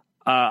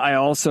 I'm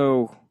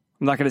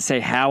not going to say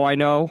how I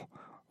know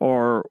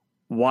or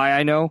why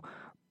I know,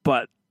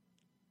 but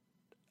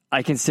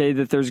I can say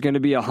that there's going to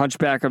be a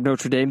Hunchback of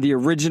Notre Dame, the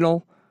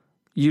original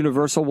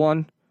Universal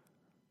one,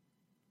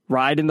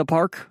 ride in the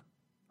park.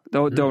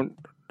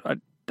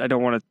 I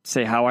don't want to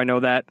say how I know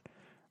that.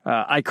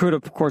 I could,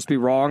 of course, be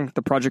wrong.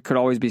 The project could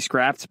always be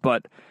scrapped,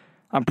 but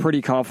I'm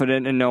pretty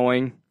confident in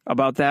knowing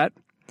about that.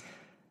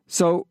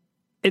 So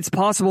it's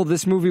possible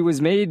this movie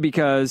was made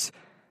because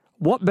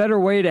what better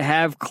way to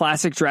have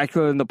classic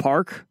Dracula in the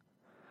park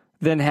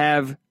than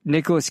have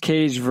Nicolas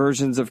Cage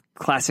versions of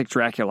classic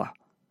Dracula?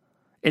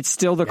 It's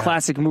still the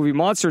classic movie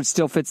monster. It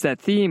still fits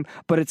that theme,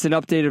 but it's an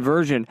updated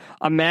version.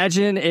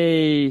 Imagine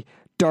a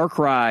dark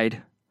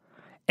ride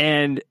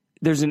and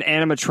there's an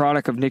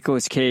animatronic of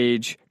Nicolas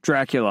Cage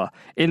Dracula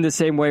in the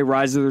same way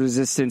Rise of the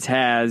Resistance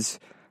has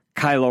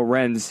Kylo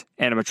Ren's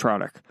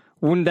animatronic.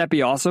 Wouldn't that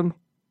be awesome?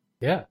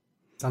 Yeah.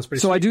 Sounds pretty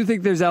So sweet. I do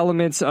think there's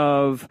elements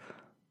of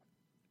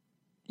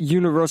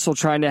Universal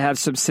trying to have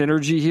some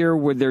synergy here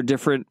with their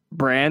different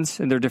brands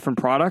and their different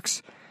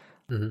products.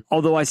 Mm-hmm.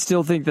 Although I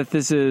still think that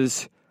this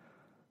is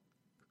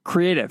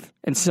creative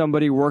and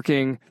somebody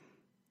working,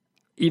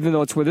 even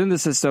though it's within the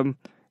system,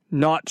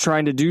 not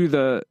trying to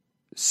do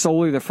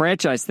solely the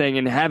franchise thing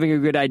and having a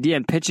good idea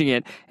and pitching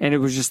it, and it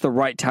was just the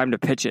right time to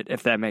pitch it,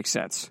 if that makes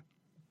sense.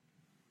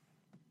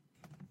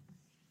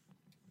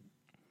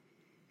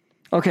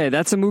 Okay,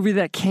 that's a movie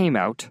that came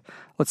out.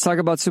 Let's talk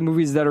about some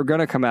movies that are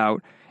going to come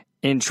out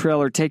in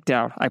Trailer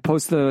Takedown. I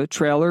post the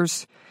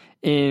trailers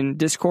in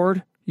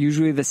Discord,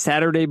 usually the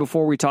Saturday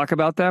before we talk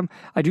about them.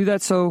 I do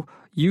that so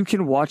you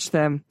can watch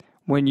them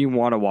when you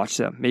want to watch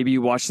them. Maybe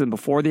you watch them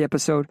before the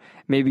episode.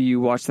 Maybe you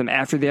watch them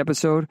after the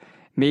episode.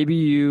 Maybe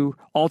you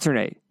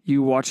alternate.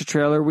 You watch a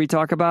trailer, we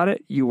talk about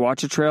it. You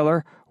watch a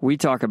trailer, we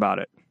talk about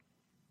it.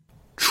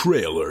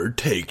 Trailer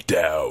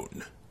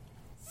Takedown.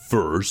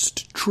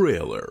 First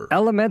trailer.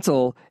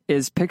 Elemental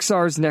is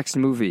Pixar's next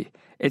movie.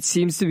 It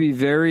seems to be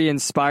very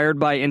inspired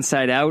by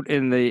Inside Out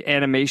in the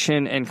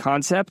animation and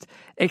concept,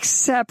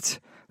 except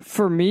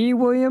for me,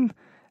 William,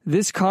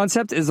 this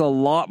concept is a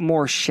lot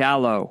more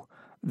shallow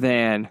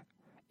than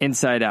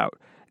Inside Out.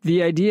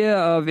 The idea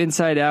of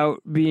Inside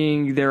Out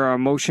being there are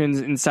emotions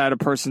inside a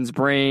person's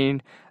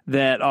brain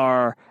that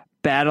are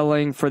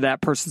battling for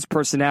that person's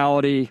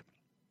personality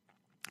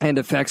and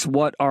affects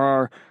what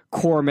our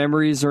core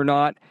memories or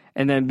not,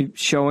 and then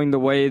showing the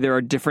way there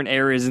are different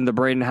areas in the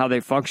brain and how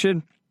they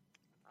function,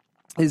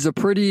 is a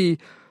pretty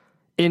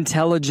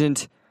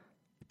intelligent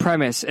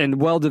premise and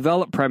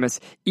well-developed premise,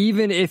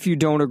 even if you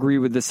don't agree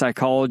with the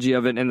psychology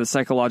of it and the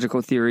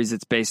psychological theories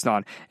it's based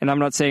on. And I'm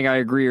not saying I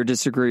agree or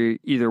disagree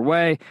either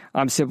way.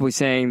 I'm simply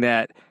saying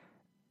that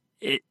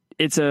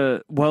it's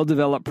a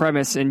well-developed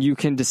premise and you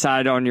can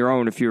decide on your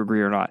own if you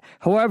agree or not.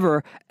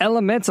 However,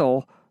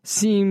 Elemental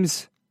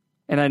seems,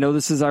 and I know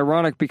this is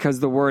ironic because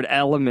the word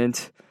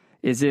element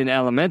is in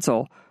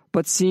Elemental,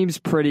 but seems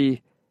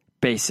pretty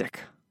basic.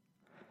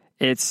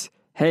 It's,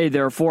 hey,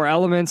 there are 4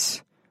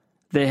 elements.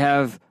 They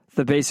have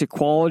the basic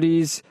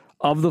qualities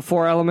of the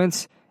 4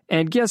 elements.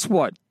 And guess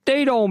what?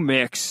 They don't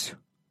mix.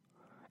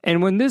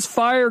 And when this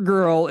fire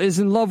girl is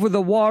in love with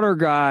the water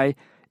guy,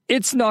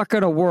 it's not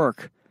going to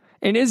work.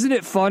 And isn't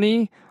it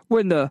funny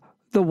when the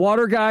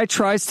water guy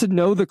tries to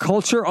know the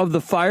culture of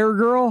the fire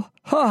girl?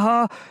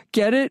 Haha,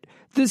 get it?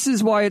 This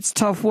is why it's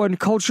tough when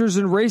cultures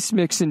and race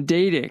mix in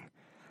dating.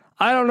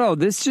 I don't know.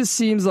 This just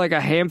seems like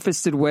a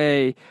ham-fisted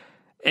way.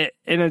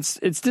 And it's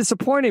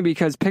disappointing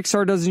because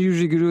Pixar doesn't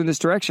usually go in this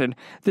direction.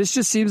 This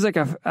just seems like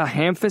a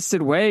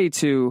ham-fisted way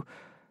to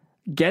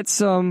get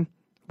some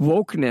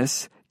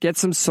wokeness, get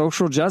some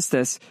social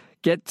justice,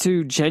 get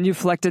to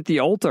genuflect at the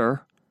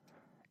altar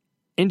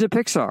into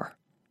Pixar.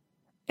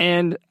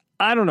 And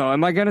I don't know.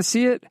 Am I going to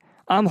see it?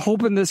 I'm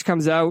hoping this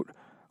comes out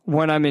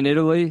when I'm in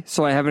Italy,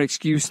 so I have an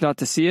excuse not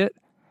to see it.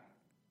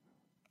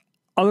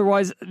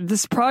 Otherwise,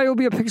 this probably will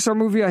be a Pixar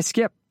movie I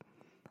skip.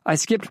 I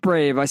skipped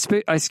Brave. I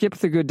skipped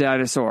The Good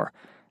Dinosaur.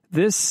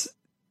 This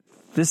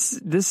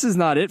is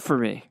not it for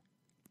me.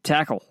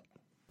 Tackle.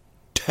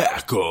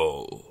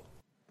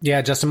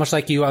 Yeah, Justin, much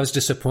like you, I was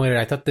disappointed.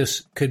 I thought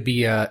this could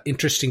be an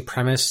interesting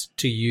premise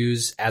to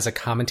use as a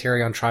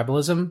commentary on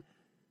tribalism,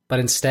 but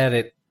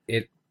instead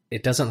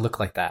it doesn't look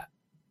like that,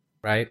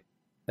 right?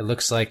 It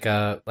looks like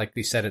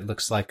we said, it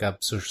looks like a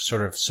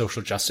sort of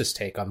social justice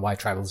take on why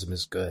tribalism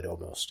is good,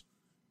 almost.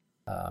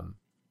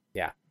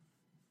 Yeah,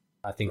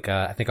 I think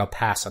I'll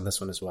pass on this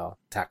one as well.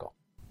 Tackle.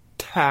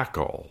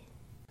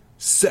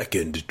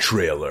 Second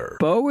trailer.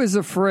 Beau is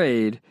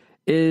Afraid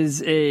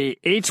is a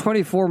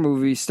A24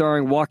 movie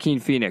starring Joaquin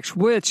Phoenix,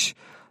 which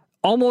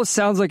almost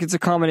sounds like it's a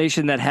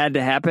combination that had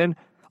to happen.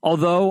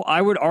 Although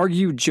I would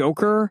argue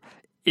Joker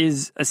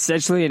is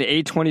essentially an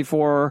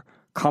A24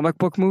 comic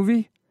book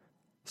movie.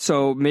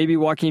 So maybe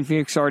Joaquin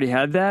Phoenix already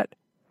had that.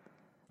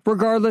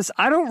 Regardless,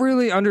 I don't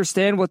really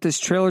understand what this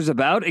trailer's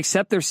about,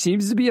 except there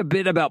seems to be a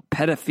bit about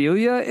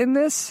pedophilia in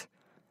this.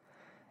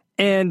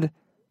 And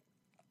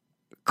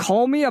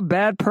call me a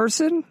bad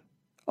person,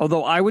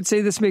 although I would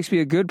say this makes me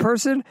a good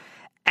person.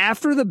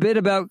 After the bit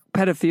about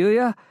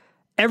pedophilia,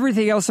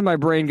 everything else in my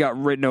brain got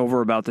written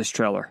over about this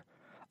trailer.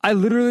 I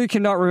literally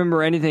cannot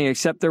remember anything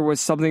except there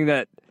was something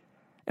that,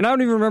 and I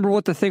don't even remember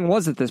what the thing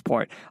was at this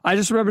point. I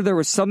just remember there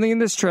was something in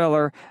this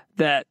trailer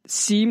that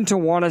seemed to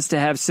want us to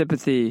have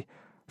sympathy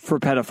for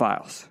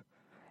pedophiles.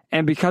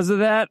 And because of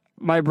that,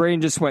 my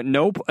brain just went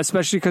nope,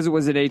 especially because it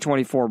was an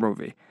A24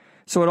 movie.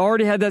 So it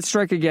already had that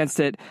strike against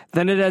it.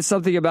 Then it has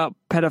something about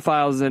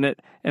pedophiles in it.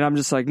 And I'm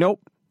just like, nope,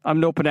 I'm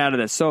noping out of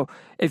this. So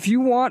if you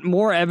want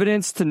more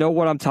evidence to know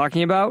what I'm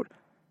talking about,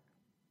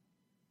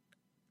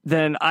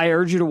 then I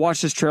urge you to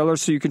watch this trailer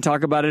so you can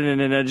talk about it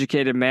in an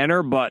educated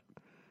manner. But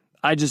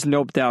I just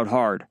noped out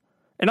hard.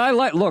 And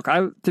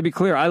to be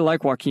clear, I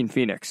like Joaquin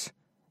Phoenix.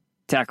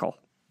 Tackle.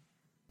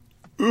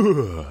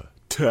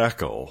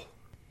 Tackle.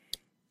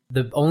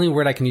 The only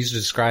word I can use to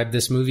describe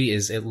this movie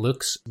is it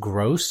looks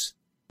gross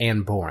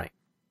and boring.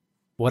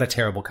 What a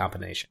terrible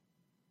combination.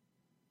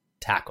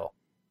 Tackle.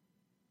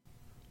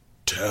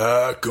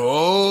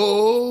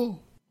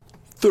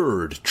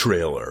 Third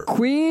trailer.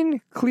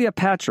 Queen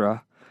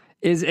Cleopatra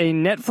is a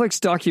Netflix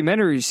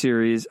documentary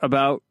series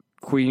about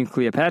Queen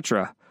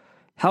Cleopatra.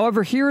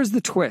 However, here is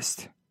the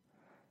twist.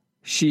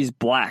 She's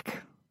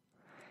black.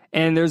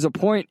 And there's a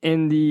point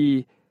in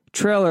the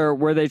trailer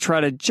where they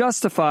try to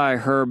justify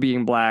her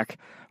being black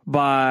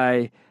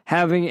by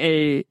having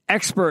a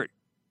expert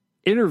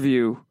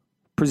interview,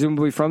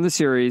 presumably from the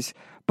series,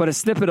 but a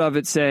snippet of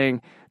it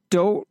saying,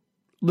 don't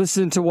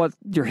listen to what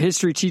your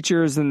history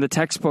teachers and the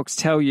textbooks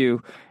tell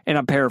you. And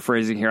I'm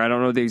paraphrasing here. I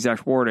don't know the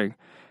exact wording.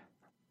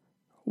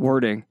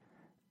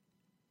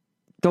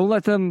 Don't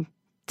let them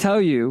tell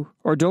you,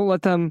 or don't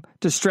let them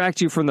distract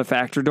you from the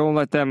fact, or don't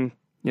let them,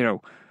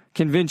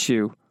 convince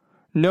you.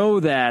 Know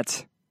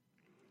that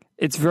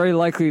it's very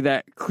likely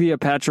that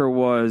Cleopatra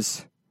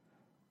was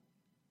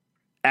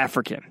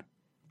African.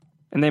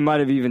 And they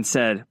might have even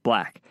said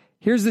black.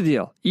 Here's the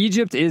deal.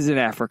 Egypt is in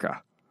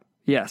Africa.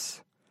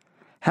 Yes.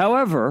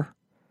 However,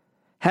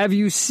 have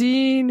you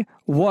seen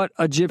what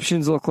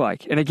Egyptians look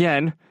like? And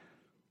again,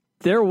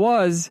 there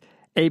was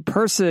a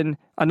person,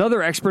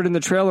 another expert in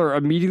the trailer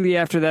immediately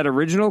after that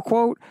original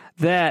quote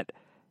that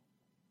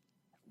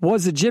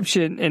was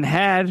Egyptian and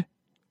had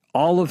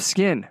olive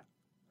skin.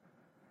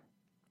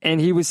 And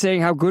he was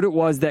saying how good it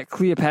was that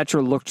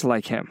Cleopatra looked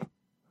like him.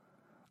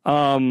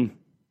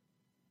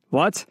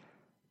 What?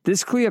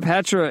 This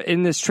Cleopatra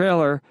in this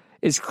trailer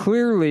is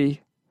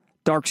clearly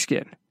dark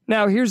skin.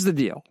 Now, here's the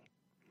deal.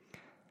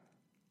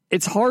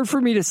 It's hard for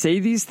me to say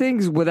these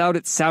things without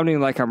it sounding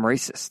like I'm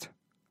racist.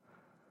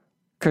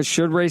 Because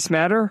should race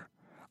matter?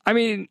 I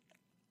mean,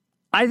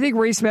 I think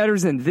race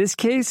matters in this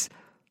case.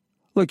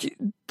 Look,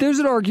 there's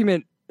an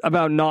argument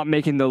about not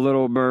making the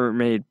Little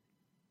Mermaid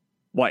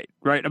white,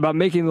 right? About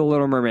making the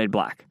Little Mermaid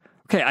black.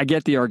 Okay, I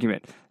get the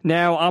argument.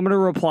 Now, I'm going to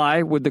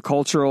reply with the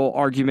cultural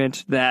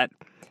argument that,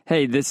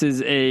 hey, this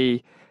is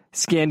a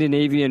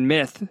Scandinavian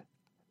myth.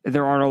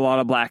 There aren't a lot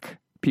of black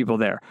people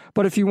there.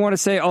 But if you want to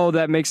say, oh,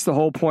 that makes the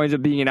whole point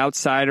of being an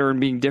outsider and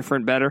being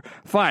different better,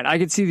 fine, I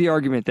can see the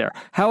argument there.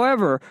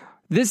 However,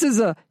 this is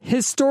a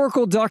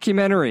historical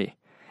documentary.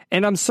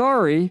 And I'm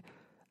sorry,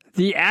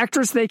 the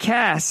actress they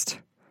cast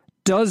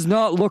does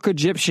not look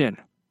Egyptian.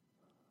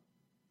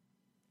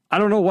 I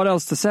don't know what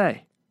else to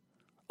say.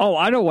 Oh,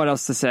 I know what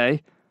else to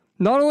say.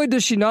 Not only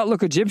does she not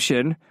look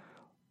Egyptian,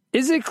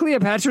 isn't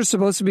Cleopatra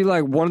supposed to be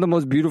like one of the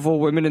most beautiful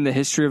women in the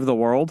history of the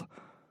world?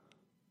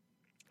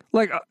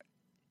 Like,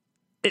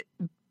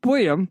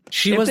 William,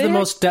 she was the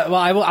most. Well,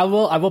 I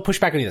will push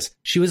back on you this.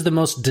 She was the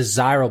most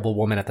desirable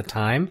woman at the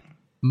time,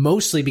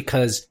 mostly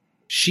because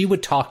she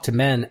would talk to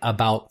men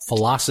about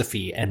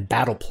philosophy and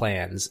battle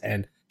plans,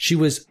 and she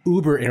was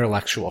uber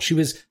intellectual. She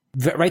was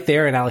right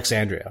there in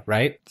Alexandria,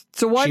 right?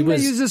 So why didn't they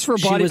use this for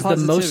body positivity? She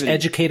was the most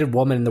educated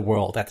woman in the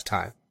world at the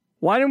time.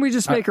 Why didn't we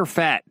just make her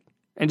fat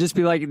and just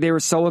be like, they were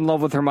so in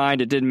love with her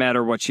mind, it didn't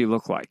matter what she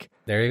looked like?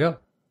 There you go.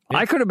 Yeah.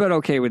 I could have been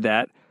okay with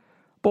that.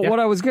 But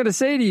what I was going to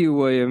say to you,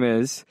 William,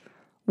 is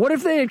what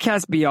if they had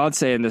cast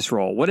Beyonce in this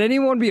role? Would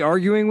anyone be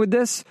arguing with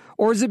this?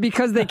 Or is it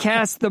because they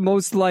cast the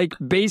most like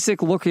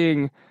basic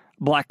looking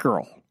black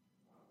girl?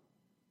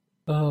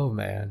 Oh,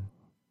 man.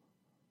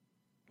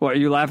 What, are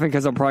you laughing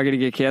because I'm probably going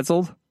to get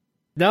canceled?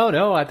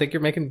 No, I think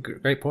you're making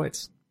great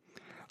points.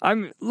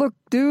 Look,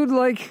 dude,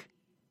 like,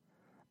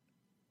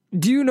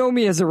 do you know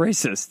me as a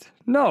racist?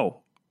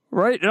 No.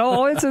 Right? And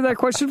I'll answer that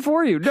question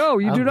for you. No,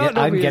 you do not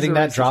know me I'm getting as a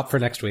that racist. drop for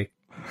next week.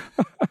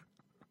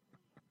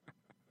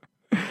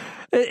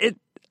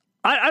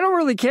 I don't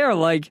really care.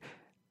 Like,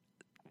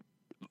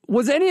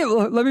 let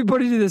me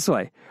put it this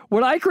way.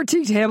 When I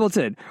critiqued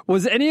Hamilton,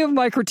 was any of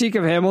my critique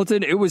of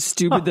Hamilton, it was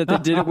stupid that they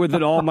did it with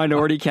an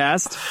all-minority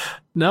cast?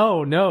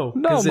 No. No,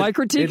 my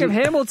critique of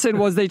Hamilton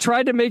was they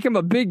tried to make him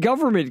a big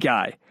government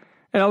guy.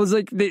 And I was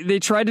like, they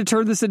tried to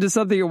turn this into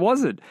something it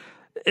wasn't.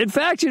 In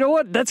fact, you know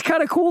what? That's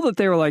kind of cool that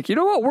they were like, you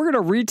know what? We're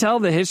going to retell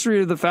the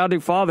history of the Founding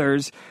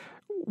Fathers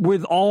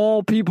with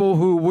all people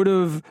who would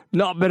have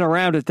not been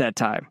around at that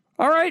time.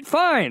 All right,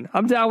 fine.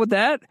 I'm down with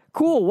that.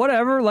 Cool,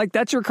 whatever. Like,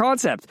 that's your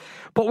concept.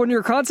 But when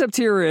your concept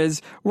here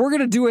is, we're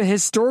going to do a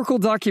historical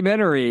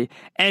documentary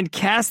and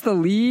cast the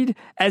lead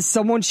as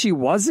someone she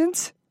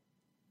wasn't?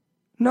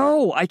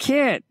 No, I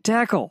can't.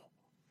 Tackle.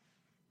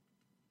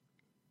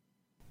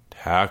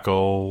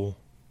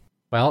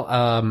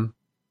 Well,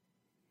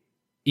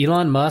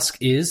 Elon Musk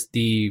is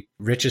the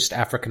richest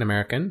African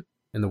American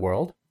in the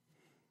world,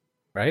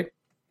 right?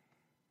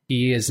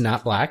 He is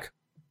not black.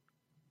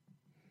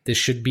 This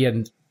should be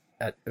an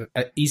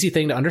easy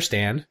thing to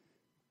understand.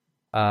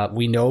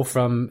 We know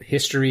from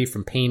history,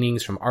 from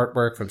paintings, from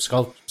artwork, from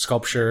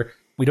sculpture,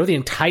 we know the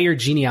entire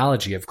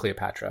genealogy of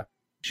Cleopatra.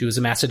 She was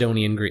a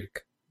Macedonian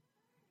Greek.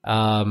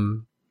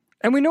 And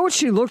we know what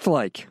she looked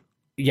like.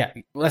 Yeah,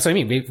 that's what I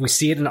mean. We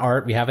see it in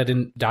art. We have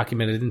it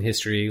documented in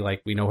history.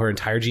 Like, we know her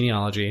entire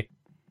genealogy.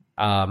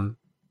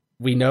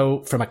 We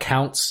know from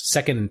accounts,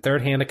 second and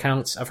third hand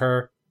accounts of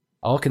her,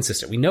 all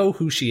consistent. We know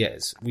who she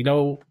is. We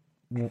know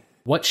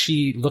what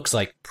she looks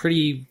like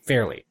pretty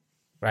fairly,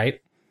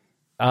 right?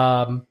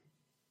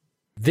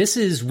 This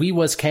is We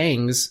Was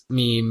Kang's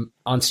meme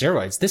on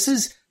steroids. This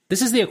is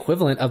the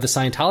equivalent of the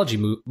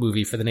Scientology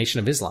movie for the Nation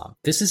of Islam.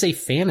 This is a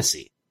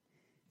fantasy.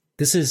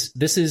 This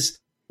is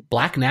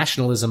black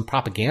nationalism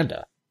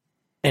propaganda,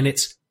 and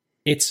it's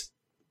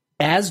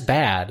as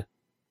bad,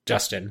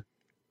 Justin,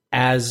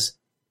 as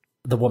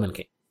the Woman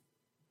King.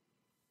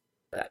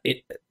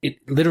 It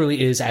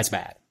literally is as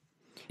bad.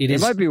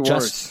 It might be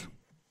worse.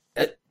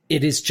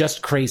 It is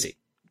just crazy,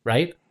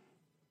 right?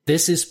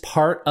 This is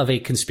part of a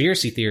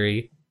conspiracy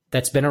theory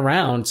that's been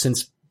around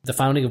since the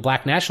founding of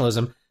black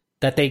nationalism.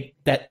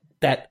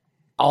 That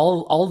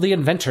all the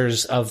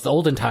inventors of the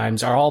olden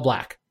times are all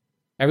black.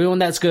 Everyone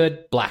that's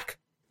good, black.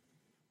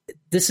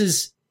 This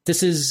is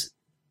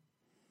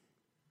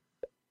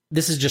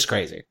just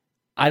crazy.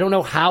 I don't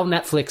know how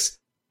Netflix,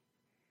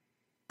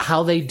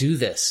 how they do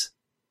this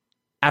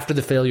after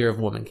the failure of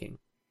Woman King.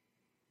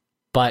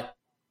 But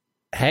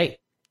hey,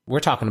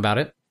 we're talking about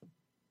it.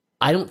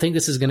 I don't think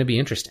this is going to be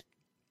interesting.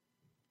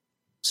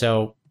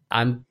 So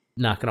I'm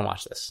not going to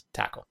watch this.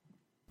 Tackle.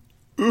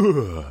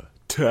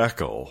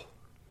 Tackle.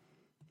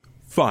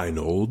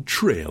 Final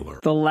trailer.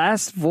 The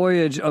Last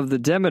Voyage of the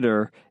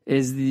Demeter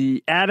is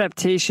the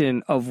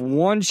adaptation of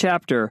one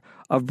chapter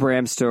of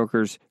Bram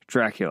Stoker's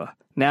Dracula.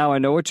 Now, I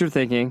know what you're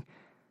thinking.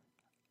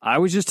 I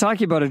was just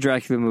talking about a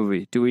Dracula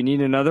movie. Do we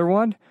need another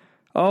one?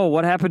 Oh,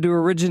 what happened to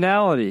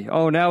originality?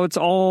 Oh, now it's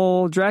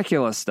all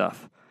Dracula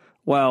stuff.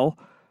 Well,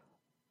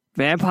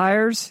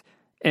 vampires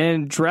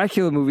and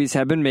Dracula movies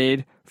have been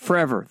made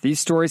forever. These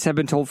stories have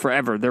been told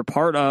forever. They're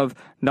part of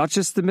not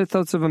just the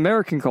mythos of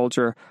American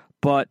culture,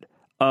 but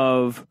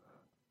of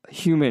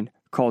human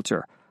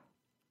culture.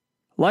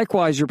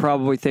 Likewise, you're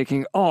probably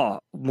thinking, oh,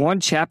 one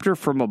chapter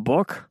from a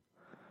book?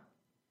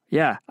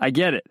 Yeah, I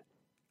get it.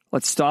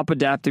 Let's stop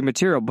adapting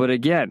material. But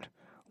again,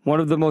 one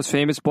of the most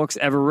famous books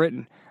ever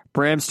written,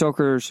 Bram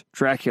Stoker's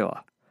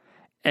Dracula.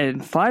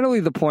 And finally,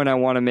 the point I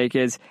want to make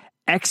is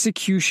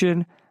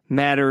execution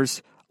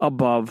matters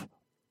above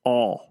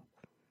all.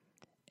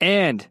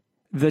 And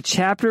the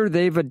chapter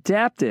they've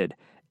adapted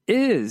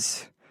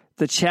is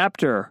the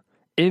chapter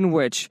in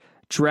which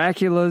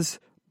Dracula's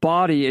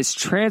body is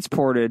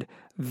transported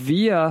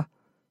via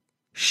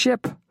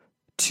ship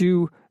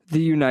to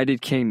the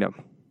United Kingdom.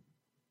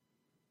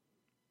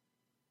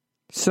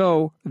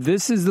 So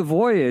this is the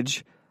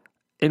voyage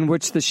in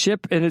which the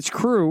ship and its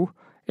crew,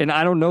 and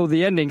I don't know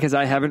the ending because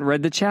I haven't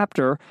read the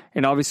chapter,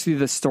 and obviously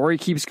the story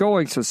keeps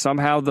going, so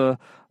somehow the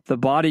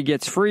body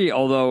gets free,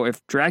 although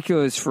if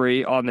Dracula is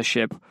free on the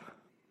ship,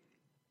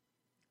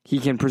 he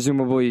can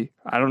presumably,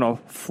 I don't know,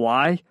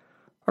 fly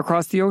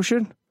across the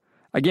ocean?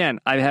 Again,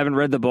 I haven't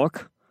read the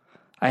book.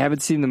 I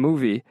haven't seen the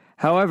movie.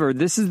 However,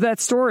 this is that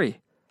story.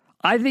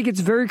 I think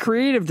it's very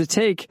creative to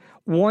take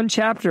one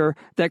chapter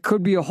that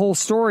could be a whole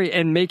story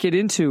and make it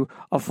into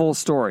a full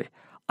story.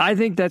 I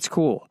think that's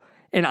cool.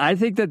 And I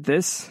think that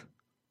this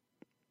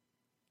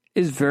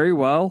is very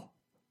well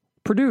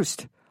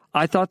produced.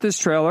 I thought this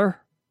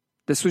trailer,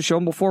 this was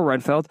shown before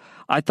Renfield,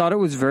 I thought it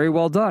was very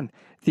well done.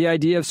 The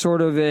idea of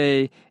sort of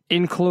a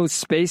enclosed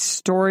space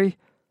story,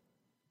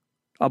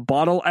 a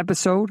bottle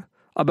episode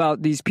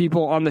about these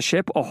people on the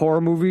ship, a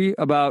horror movie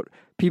about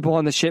people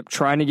on the ship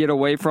trying to get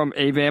away from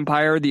a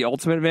vampire, the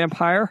ultimate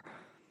vampire.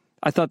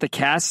 I thought the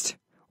cast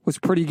was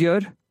pretty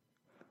good.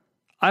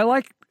 I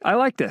like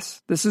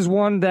this. This is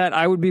one that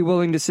I would be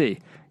willing to see.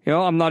 You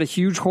know, I'm not a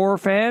huge horror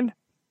fan,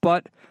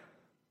 but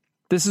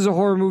this is a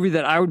horror movie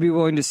that I would be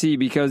willing to see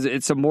because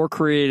it's a more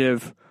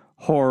creative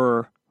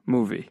horror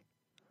movie.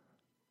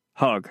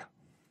 Hug.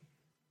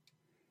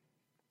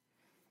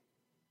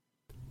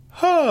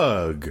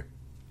 Hug.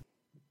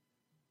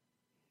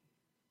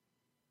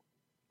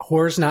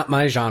 Horror's not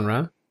my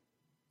genre.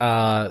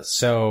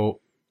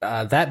 So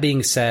that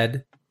being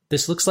said,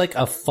 this looks like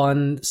a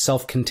fun,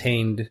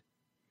 self-contained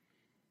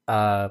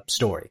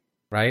story,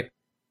 right?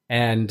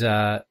 And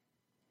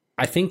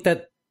I think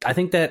that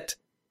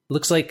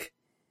looks like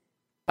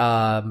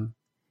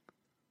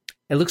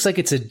it looks like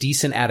it's a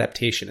decent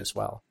adaptation as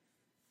well.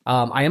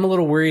 I am a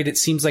little worried. It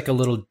seems like a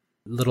little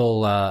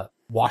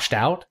washed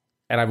out,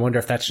 and I wonder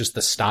if that's just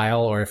the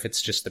style or if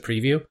it's just the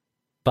preview.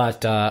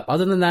 But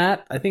other than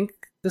that, I think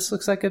this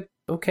looks like a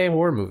okay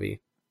horror movie.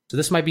 So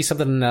this might be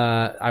something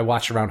I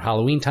watch around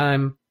Halloween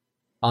time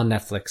on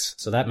Netflix.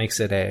 So that makes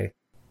it a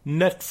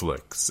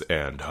Netflix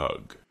and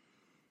Hug.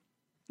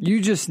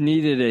 You just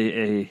needed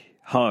a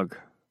hug,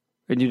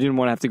 and you didn't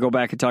want to have to go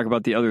back and talk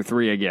about the other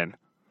three again.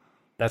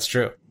 That's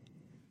true.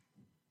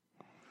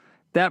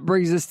 That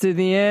brings us to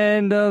the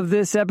end of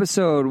this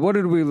episode. What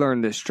did we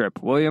learn this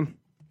trip, William?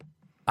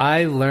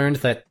 I learned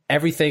that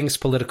everything's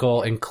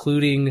political,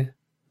 including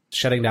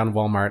shutting down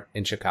Walmart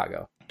in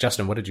Chicago.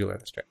 Justin, what did you learn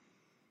this trip?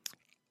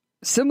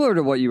 Similar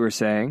to what you were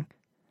saying,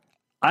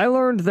 I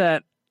learned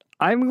that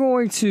I'm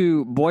going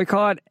to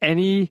boycott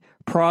any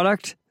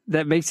product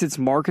that makes its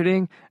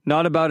marketing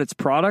not about its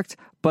product,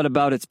 but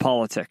about its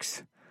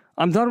politics.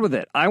 I'm done with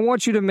it. I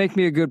want you to make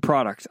me a good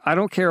product. I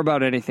don't care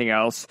about anything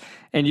else.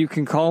 And you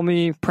can call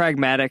me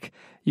pragmatic.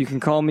 You can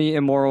call me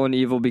immoral and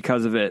evil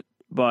because of it.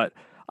 But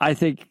I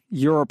think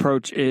your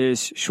approach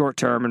is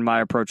short-term and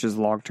my approach is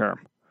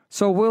long-term.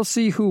 So we'll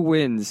see who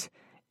wins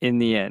in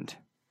the end.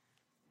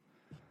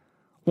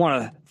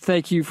 Want to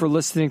thank you for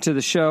listening to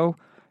the show.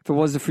 If it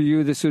wasn't for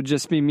you, this would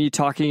just be me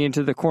talking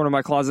into the corner of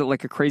my closet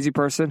like a crazy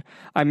person.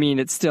 I mean,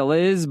 it still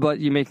is, but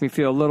you make me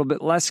feel a little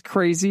bit less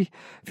crazy.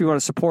 If you want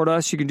to support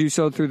us, you can do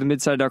so through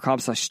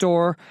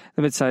themidside.com/store,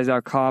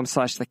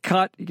 themidside.com/The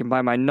Cut. You can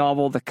buy my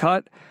novel, The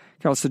Cut.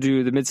 You can also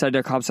do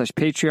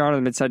themidside.com/Patreon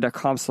or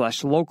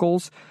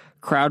themidside.com/locals.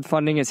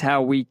 Crowdfunding is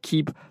how we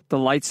keep the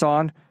lights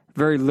on.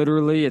 Very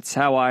literally, it's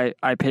how I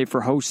pay for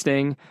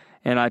hosting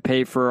and I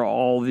pay for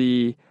all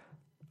the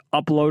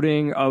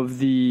uploading of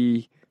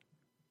the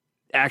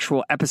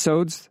actual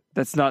episodes.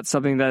 That's not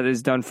something that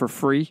is done for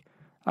free.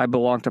 I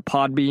belong to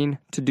Podbean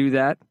to do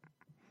that.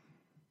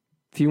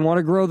 If you want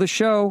to grow the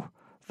show,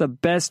 the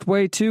best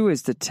way to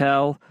is to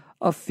tell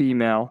a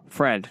female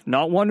friend.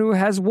 Not one who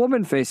has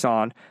woman face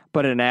on,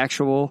 but an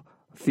actual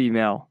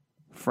female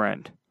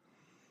friend.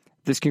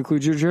 This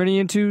concludes your journey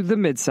into the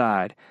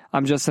Midside.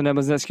 I'm Justin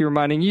Emelsneski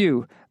reminding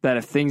you that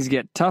if things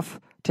get tough,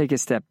 take a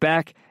step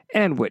back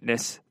and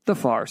witness the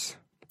farce.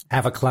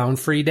 Have a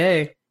clown-free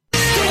day.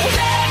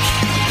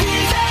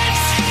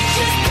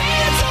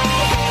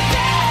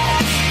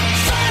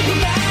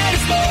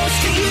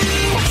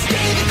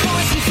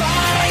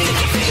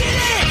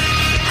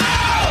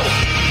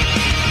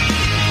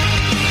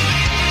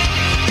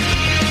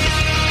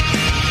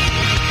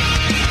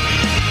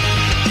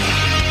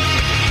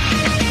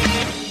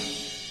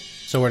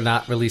 So we're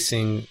not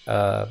releasing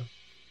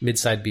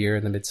Midside beer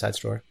in the Midside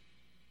store?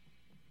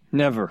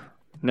 Never.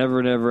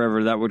 Never, never,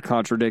 ever. That would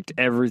contradict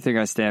everything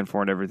I stand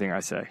for and everything I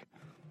say.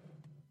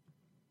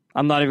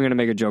 I'm not even going to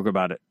make a joke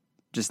about it.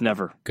 Just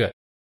never. Good.